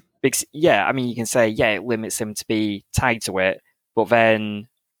 Because, I mean, you can say, it limits him to be tied to it, but then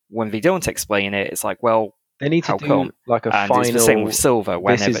when they don't explain it, it's like, well, they need to do like a final. It's the same with Silver.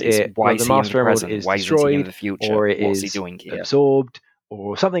 Whenever it's why is he in the present, why isn't he in the future, or it what's is he doing here? Absorbed,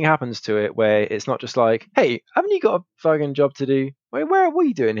 or something happens to it where it's not just like, hey, haven't you got a fucking job to do? What are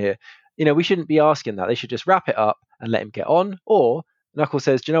you doing here? We shouldn't be asking that. They should just wrap it up and let him get on. Or Knuckles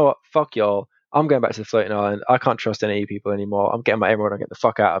says, do you know what? Fuck y'all. I'm going back to the floating island. I can't trust any of you people anymore. I'm getting my emerald. I'll get the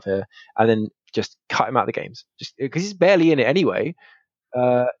fuck out of here. And then just cut him out of the games. Just because he's barely in it anyway.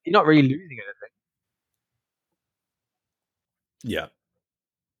 You're not really losing anything. Yeah.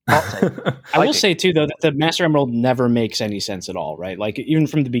 I will say too, though, that the Master Emerald never makes any sense at all, right? Like even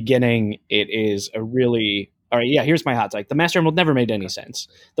from the beginning, it is a really all right. Yeah, here's my hot take: the Master Emerald never made any sense.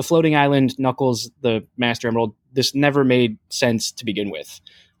 The floating island, Knuckles, the Master Emerald, this never made sense to begin with.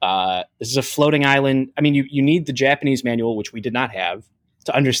 This is a floating island. I mean, you need the Japanese manual, which we did not have,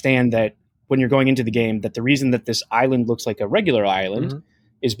 to understand that when you're going into the game, that the reason that this island looks like a regular island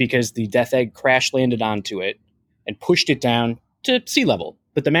is because the Death Egg crash landed onto it and pushed it down to sea level.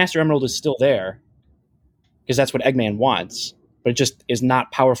 But the Master Emerald is still there because that's what Eggman wants, but it just is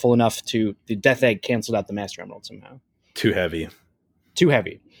not powerful enough to the Death Egg canceled out the Master Emerald somehow. Too heavy.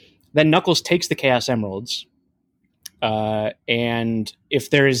 Then Knuckles takes the Chaos Emeralds, and if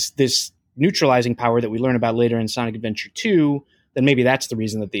there is this neutralizing power that we learn about later in Sonic Adventure 2, then maybe that's the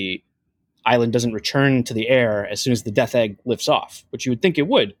reason that the island doesn't return to the air as soon as the Death Egg lifts off, which you would think it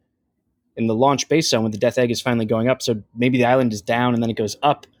would. In the launch base zone when the Death Egg is finally going up. So maybe the island is down and then it goes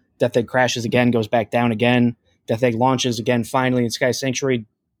up. Death Egg crashes again, goes back down again. Death Egg launches again, finally in Sky Sanctuary,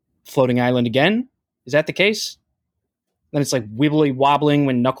 floating island again. Is that the case? Then it's like wibbly wobbling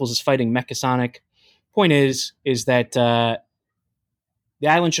when Knuckles is fighting Mechasonic. Point is that the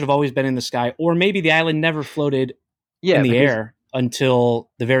island should have always been in the sky, or maybe the island never floated in the air until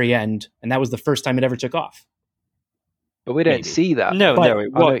the very end, and that was the first time it ever took off. But we don't see that. No,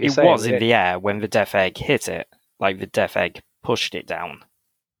 it was in the air when the Death Egg hit it. Like the Death Egg pushed it down.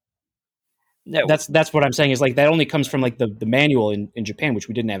 No, that's what I'm saying. Is like that only comes from like the manual in Japan, which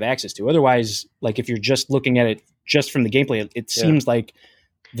we didn't have access to. Otherwise, like if you're just looking at it just from the gameplay, it seems like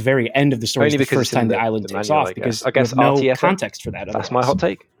the very end of the story is the first time the island takes off because I guess no context for that. That's otherwise. My hot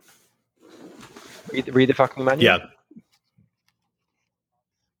take. Read the fucking manual. Yeah.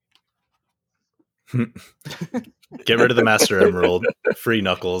 Get rid of the Master Emerald, free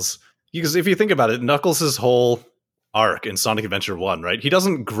Knuckles. Because if you think about it, Knuckles' whole arc in Sonic Adventure 1, right? He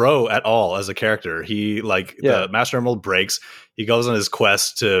doesn't grow at all as a character. He the Master Emerald breaks. He goes on his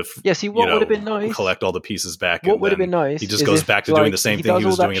quest to what would have been nice, collect all the pieces back. What would have been nice? He just goes back to doing the same thing he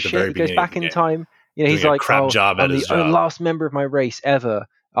was doing at the very beginning. He goes back in time. He's like, crap job at his job. I'm the last member of my race ever.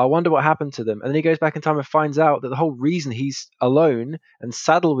 I wonder what happened to them. And then he goes back in time and finds out that the whole reason he's alone and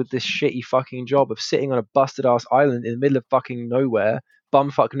saddled with this shitty fucking job of sitting on a busted ass island in the middle of fucking nowhere,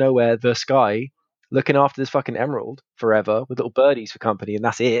 bumfuck nowhere, the sky, looking after this fucking emerald forever with little birdies for company, and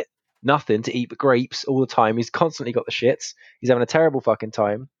that's it. Nothing to eat but grapes all the time. He's constantly got the shits. He's having a terrible fucking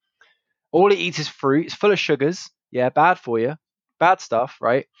time. All he eats is fruit. It's full of sugars. Yeah, bad for you. Bad stuff,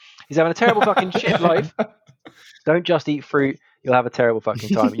 right? He's having a terrible fucking shit life. Don't just eat fruit. You'll have a terrible fucking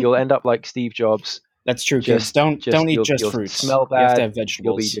time. You'll end up like Steve Jobs. That's true, kids. Don't eat just fruits. Smell bad. You have to have vegetables.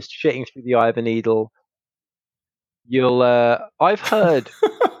 You'll be just shitting through the eye of the needle. I've heard.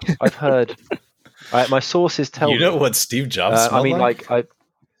 My sources tell me. You know what Steve Jobs smelled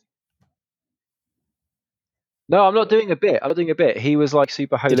No, I'm not doing a bit. He was like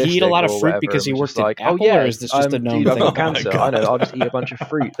super holistic. Did he eat a lot of fruit because he worked at Apple, or is this just a known thing? I've got cancer. I know. I'll just eat a bunch of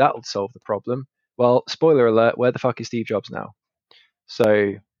fruit. That'll solve the problem. Well, spoiler alert, where the fuck is Steve Jobs now?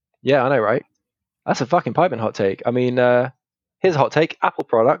 So, yeah, I know, right? That's a fucking piping hot take. I mean, here's a hot take. Apple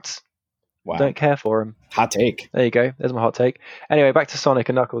products. Wow. Don't care for them. Hot take. There you go. There's my hot take. Anyway, back to Sonic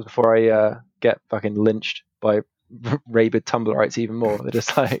and Knuckles before I get fucking lynched by rabid Tumblrites even more. They're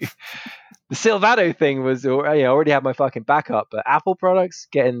just like the Silvado thing was, I already had my fucking backup, but Apple products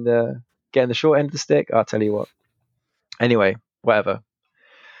getting the short end of the stick. I'll tell you what. Anyway, whatever.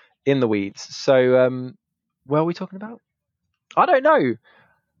 In the weeds. So, what are we talking about? I don't know.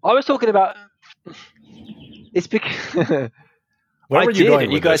 I was talking about. It's because. Where were you going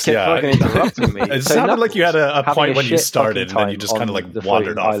with you guys this? kept fucking interrupting me. It So sounded like you had a point when you shit started, fucking and then you time just kind of on like the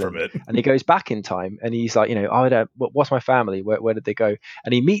wandered floating off from island. it. And he goes back in time, and he's like, what's my family? Where did they go?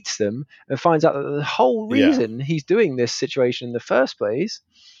 And he meets them and finds out that the whole reason he's doing this situation in the first place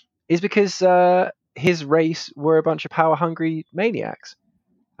is because his race were a bunch of power-hungry maniacs.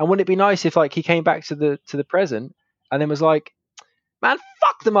 And wouldn't it be nice if like he came back to the present and then was like, man,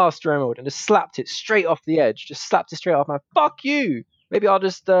 fuck the Master Emerald, and just slapped it straight off the edge. Just slapped it straight off, man. Fuck you. Maybe I'll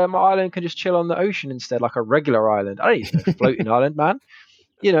just my island can just chill on the ocean instead, like a regular island. I don't need a floating island, man.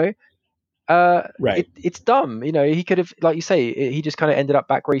 Right. It's dumb. He could have, like you say, he just kind of ended up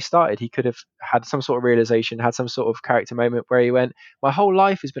back where he started. He could have had some sort of realization, had some sort of character moment where he went, my whole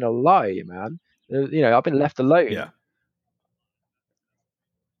life has been a lie, man. I've been left alone. Yeah.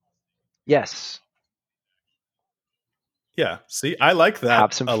 Yes. Yeah, see, I like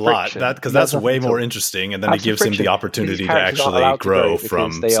that a lot. Because that's way more interesting, and then it gives him the opportunity to actually grow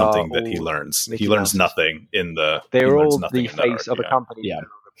from something that he learns. He learns nothing in the. They're all the face of a company. Yeah.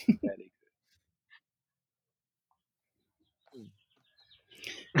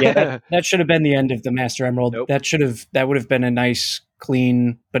 Yeah, that should have been the end of the Master Emerald. Nope. That would have been a nice,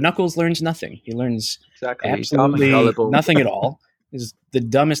 clean. But Knuckles learns nothing. He learns absolutely nothing at all. He's the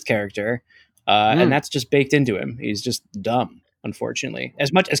dumbest character. And that's just baked into him. He's just dumb, unfortunately.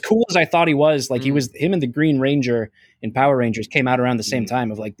 As cool as I thought he was, like him and the Green Ranger in Power Rangers came out around the same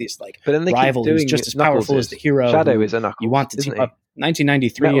time of like this rival who's just as powerful as the hero. Shadow is a Knuckles. You want to team up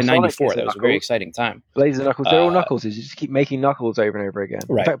 1993 and 94. That was a very exciting time. Blaze and Knuckles, they're all Knuckles. You just keep making Knuckles over and over again.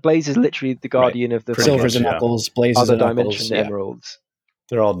 Right. In fact, Blaze is literally the guardian of the Silver's and Knuckles, Blaze is other and Knuckles. dimension emeralds.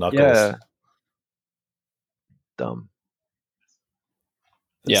 They're all Knuckles. Yeah. Dumb.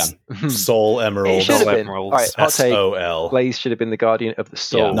 Yeah. Soul Emerald. Soul Emerald. Right, SOL. Blaze should have been the guardian of the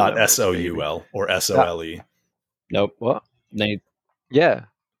soul. Yeah, not SOUL or SOLE. Nope. What? Yeah.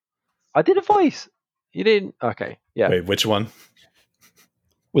 I did a voice. You didn't? Okay. Yeah. Wait, which one?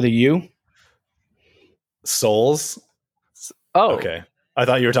 With a U? Souls? Oh. Okay. I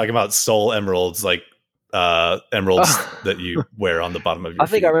thought you were talking about Soul Emeralds, like emeralds that you wear on the bottom of your feet. I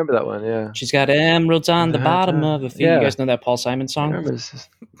think I remember that one, yeah. She's got emeralds on the bottom of her feet. Yeah. You guys know that Paul Simon song?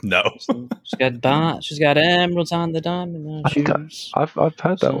 No. She's got emeralds on the diamond shoes. I've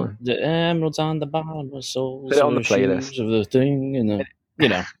heard that one. The emeralds on the bottom of souls. Put it on the playlist. Of the thing and the,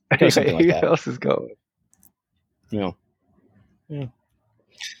 something like that. Who else has got it? Yeah.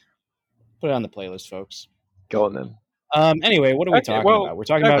 Put it on the playlist, folks. Go on then. Anyway, what are we talking about? We're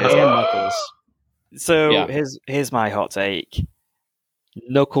talking about Knuckles. So here's my hot take.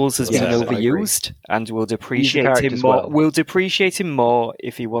 Knuckles has been overused, and we'll depreciate him more. We'll depreciate him more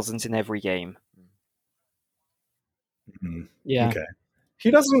if he wasn't in every game. Mm-hmm. Yeah. Okay.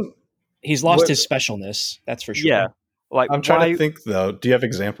 He doesn't. He's lost his specialness. That's for sure. Yeah. Like I'm trying to think though. Do you have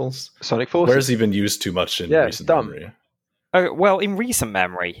examples? Sonic Forces. Where's he been used too much in recent memory? Well, in recent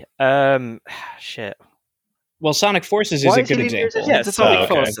memory, shit. Well, Sonic Forces is a good example. Yeah, it's Sonic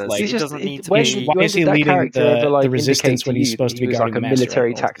Forces. Like, he doesn't need to be. Why is he leading the resistance when he's supposed to be guarding the Master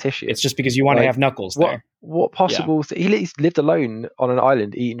military Emerald? tactician? It's just because you want to have Knuckles there. What possible? He lived alone on an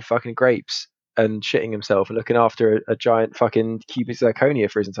island eating fucking grapes and shitting himself and looking after a giant fucking cubic zirconia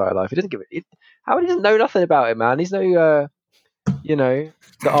for his entire life. He doesn't give it. How he doesn't know nothing about it, man? He's no,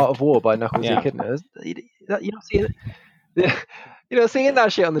 The Art of War by Knuckles the Echidna. You're not seeing it. You're not seeing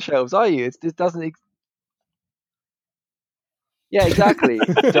that shit on the shelves, are you? It doesn't. Yeah, exactly.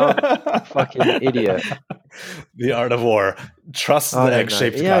 Dumb fucking idiot. The Art of War. Trust the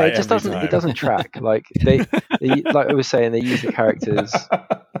egg-shaped guy. Yeah, it just doesn't. It doesn't track. Like they, like I was saying, they use the characters.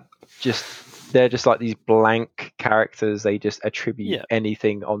 They're just like these blank characters. They just attribute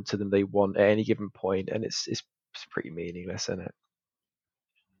anything onto them they want at any given point, and it's pretty meaningless, isn't it?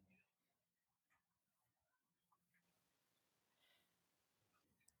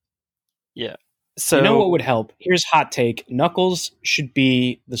 Yeah. So you know what would help? Here's hot take. Knuckles should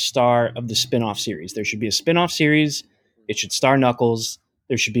be the star of the spin-off series. There should be a spin-off series. It should star Knuckles.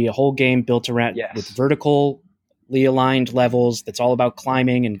 There should be a whole game built around with vertically aligned levels that's all about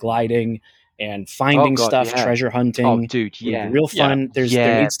climbing and gliding and finding treasure hunting. Oh, dude, yeah. Real fun. There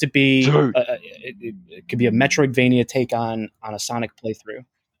needs to be it could be a Metroidvania take on a Sonic playthrough.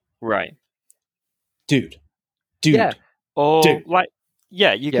 Right. Dude. Yeah. Or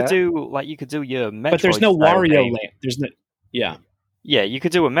you could do your Metroid. But there's no Wario Land. There's no. Yeah. Yeah, you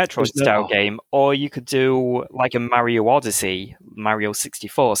could do a Metroid style game, or you could do like a Mario Odyssey, Mario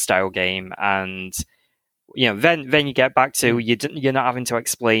 64 style game, and then you get back to you're not having to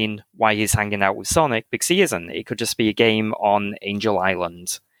explain why he's hanging out with Sonic, because he isn't. It could just be a game on Angel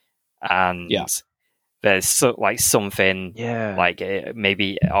Island, and there's something like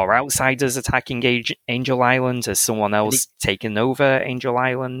maybe are outsiders attacking Angel Island? Has someone else taken over Angel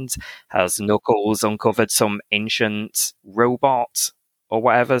Island? Has Knuckles uncovered some ancient robot or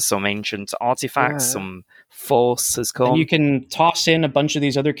whatever, some ancient artifacts, some force has come? And you can toss in a bunch of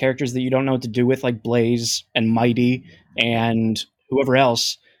these other characters that you don't know what to do with, like Blaze and Mighty and whoever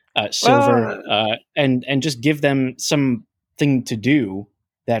else, Silver, and just give them something to do.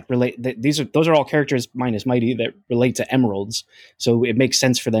 That relate. Those are all characters minus Mighty that relate to emeralds, so it makes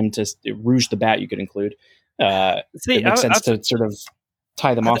sense for them to Rouge the Bat. You could include. It makes sense to sort of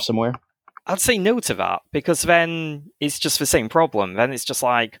tie them off somewhere. I'd say no to that, because then it's just the same problem. Then it's just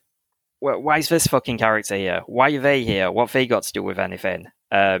like, well, why is this fucking character here? Why are they here? What have they got to do with anything?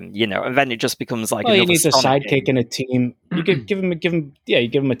 And then it just becomes like. Well, he needs a sidekick in a team. You could give him you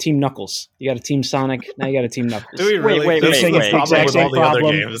give him a Team Knuckles. You got a Team Sonic, now you got a Team Knuckles. Do we really? Wait. That's the problem with all the other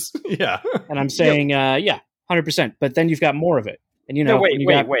games. Yeah. And I'm saying, 100%. But then you've got more of it, and when you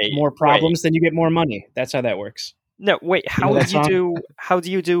got more problems, then you get more money. That's how that works. No, wait. How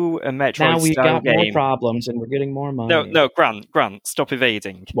do you do a Metroid now we've got game? More problems, and we're getting more money. No, Grant, stop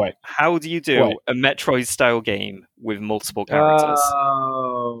evading. What? How do you do a Metroid style game with multiple characters?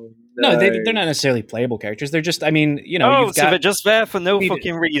 No, they're not necessarily playable characters. They're just, so they're just there for no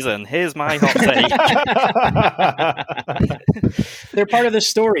fucking reason. Here's my hot take. They're part of the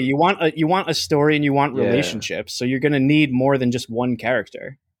story. You want a story, and you want relationships. So you're going to need more than just one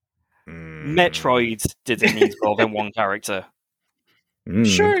character. Metroid didn't need more than one character.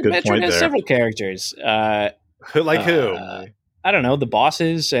 Sure, Metroid has several characters. Like who? I don't know, the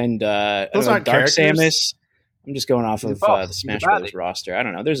bosses and those aren't Dark characters. Samus. I'm just going off of the Smash Brothers roster. I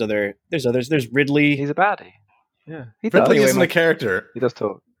don't know. There's others. There's Ridley. He's a baddie. Yeah, Ridley isn't a character. He does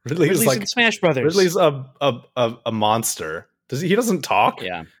talk. Ridley's like in Smash Brothers. Ridley's a monster. He doesn't talk?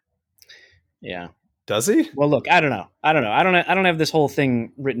 Yeah. Does he? Well, look, I don't know. I don't have this whole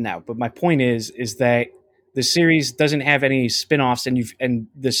thing written out, but my point is that the series doesn't have any spin-offs, and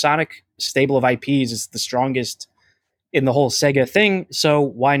the Sonic stable of IPs is the strongest in the whole Sega thing. So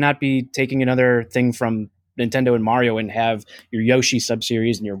why not be taking another thing from Nintendo and Mario and have your Yoshi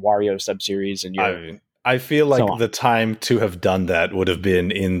sub-series and your Wario sub-series and your... I feel like the time to have done that would have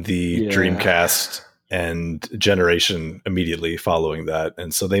been in the Dreamcast and generation immediately following that.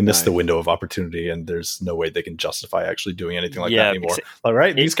 And so they missed the window of opportunity, and there's no way they can justify actually doing anything like that anymore. All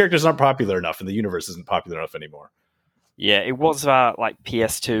right. These characters aren't popular enough, and the universe isn't popular enough anymore. Yeah, it was that like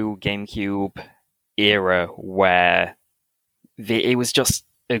PS2, GameCube era where it was just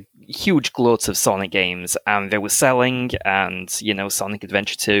a huge glut of Sonic games, and they were selling, and Sonic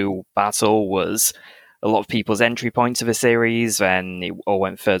Adventure 2 Battle was a lot of people's entry point to the series, and it all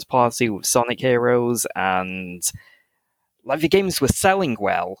went third party with Sonic Heroes, and like the games were selling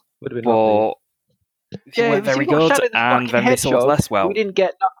well, but they weren't very good, and then they sold less well. We didn't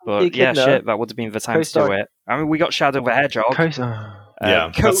get but that would have been the time to do it. I mean, we got Shadow the Hedgehog.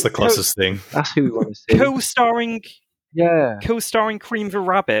 That's the closest thing. That's who we want to see. Co-starring Cream the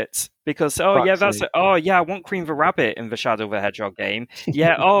Rabbit, because I want Cream the Rabbit in the Shadow the Hedgehog game.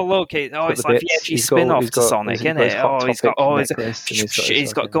 Yeah, look, it's like the edgy spin-off to Sonic, isn't it? He's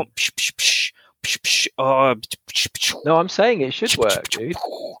got No, I'm saying it should work, dude.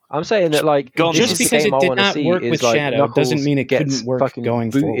 I'm saying that just because it did not work with Shadow doesn't mean it couldn't work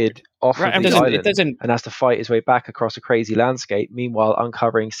going forward. Off of the island and has to fight his way back across a crazy landscape, meanwhile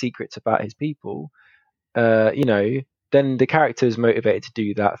uncovering secrets about his people. Then the character is motivated to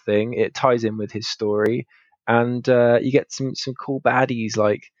do that thing. It ties in with his story, and you get some cool baddies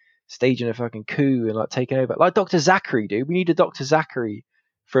like staging a fucking coup and like taking over, like Dr. Zachary, dude. We need a Dr. Zachary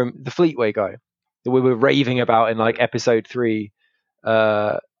from the Fleetway guy that we were raving about in like episode 3.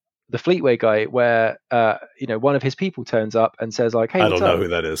 The Fleetway guy, where one of his people turns up and says like, "Hey, I don't know who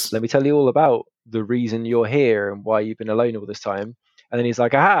that is. Let me tell you all about the reason you're here and why you've been alone all this time." And then he's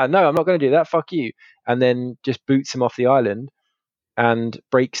like, "Aha, no, I'm not going to do that. Fuck you." And then just boots him off the island and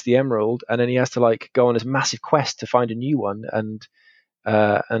breaks the emerald. And then he has to like go on this massive quest to find a new one and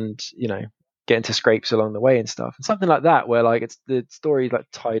get into scrapes along the way and stuff. And something like that, where like it's the story like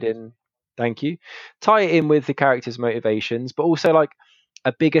tied in. Thank you. Tie it in with the character's motivations, but also like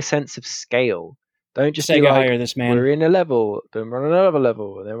a bigger sense of scale. Don't just Sega be like, hire this man. we're in a level, then we're on another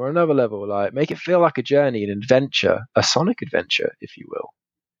level, and then we're on another level. Like, make it feel like a journey, an adventure, a Sonic adventure, if you will.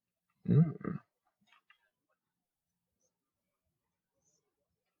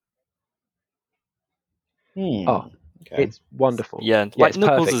 Oh, okay. It's wonderful. Yeah, like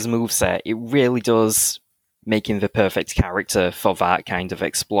Knuckles' moveset, it really does make him the perfect character for that kind of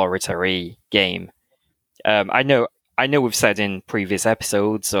exploratory game. I know we've said in previous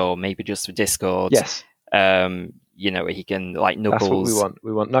episodes, or maybe just for Discord. Yes. He can, like, Knuckles. That's what we want.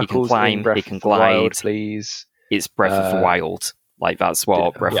 We want Knuckles. He can climb. He can glide. Wild, please. It's Breath of the Wild. Like, that's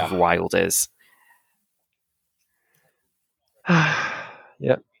what Breath of the Wild is.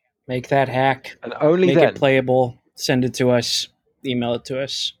 Yep. Make that hack. And only make then. it playable. Send it to us. Email it to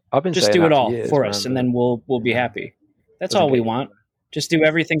us. I've been just saying do it that all years, for us, and then we'll be happy. That's all we want. Just do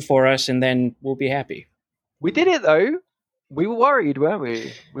everything for us, and then we'll be happy. We did it though. We were worried, weren't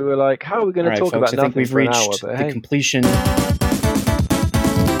we? We were like, "How are we going to talk folks, about nothing for an hour?" But the completion.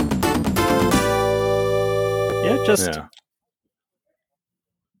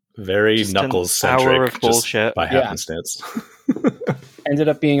 Very Knuckles centric, bullshit by happenstance. Ended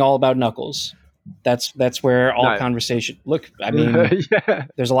up being all about Knuckles. That's where all conversation. Look, I mean,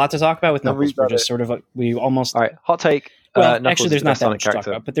 there's a lot to talk about with Knuckles. We're just sort of we almost. All right, hot take. Well, actually, there's not that much to talk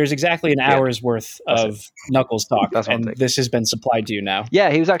about, but there's exactly an hour's worth of Knuckles talk, and this has been supplied to you now.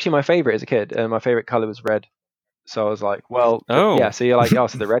 Yeah, he was actually my favorite as a kid, and my favorite color was red. So I was like, well, yeah. So you're like, so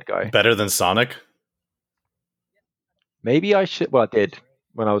the red guy. Better than Sonic? Maybe I should. Well, I did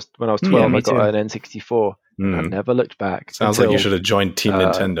when I was 12. I got an N64. And I never looked back. Sounds like you should have joined Team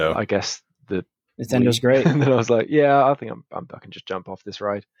Nintendo. I guess Nintendo's great. And then I was like, yeah, I think I can just jump off this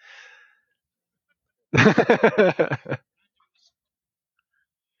ride.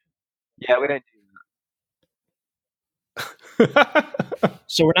 Yeah, we don't do that.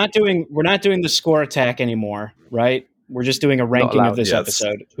 So we're not doing the score attack anymore, right? We're just doing a ranking of this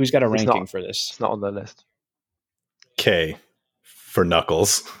episode. Who's got a ranking for this? It's not on the list. K for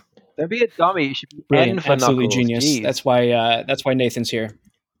Knuckles. Don't be a dummy. You should be Brilliant. N for absolutely Knuckles. Genius. Jeez. That's why Nathan's here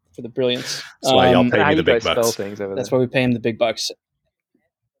for the brilliance. That's why y'all pay me the big bucks. That's why we pay him the big bucks.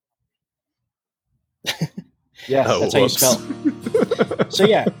 Yeah, that's how you spell. So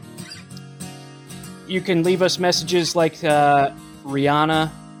yeah. You can leave us messages like Rihanna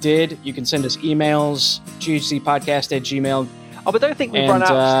did. You can send us emails, ghcpodcast@gmail.com. Oh, but don't think we've run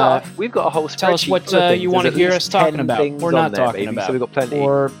out of stuff. We've got a whole spreadsheet. Tell us what you want to hear us talking about. We're not talking about. So we've got plenty.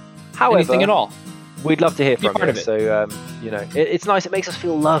 Or anything at all. We'd love to hear from you. So, it's nice. It makes us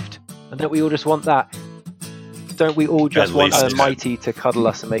feel loved. And don't we all just want that? Don't we all just want Almighty to cuddle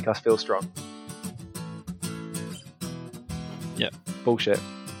us and make us feel strong? Yeah. Bullshit.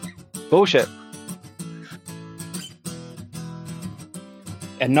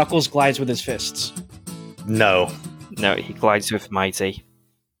 And Knuckles glides with his fists. No, he glides with Mighty.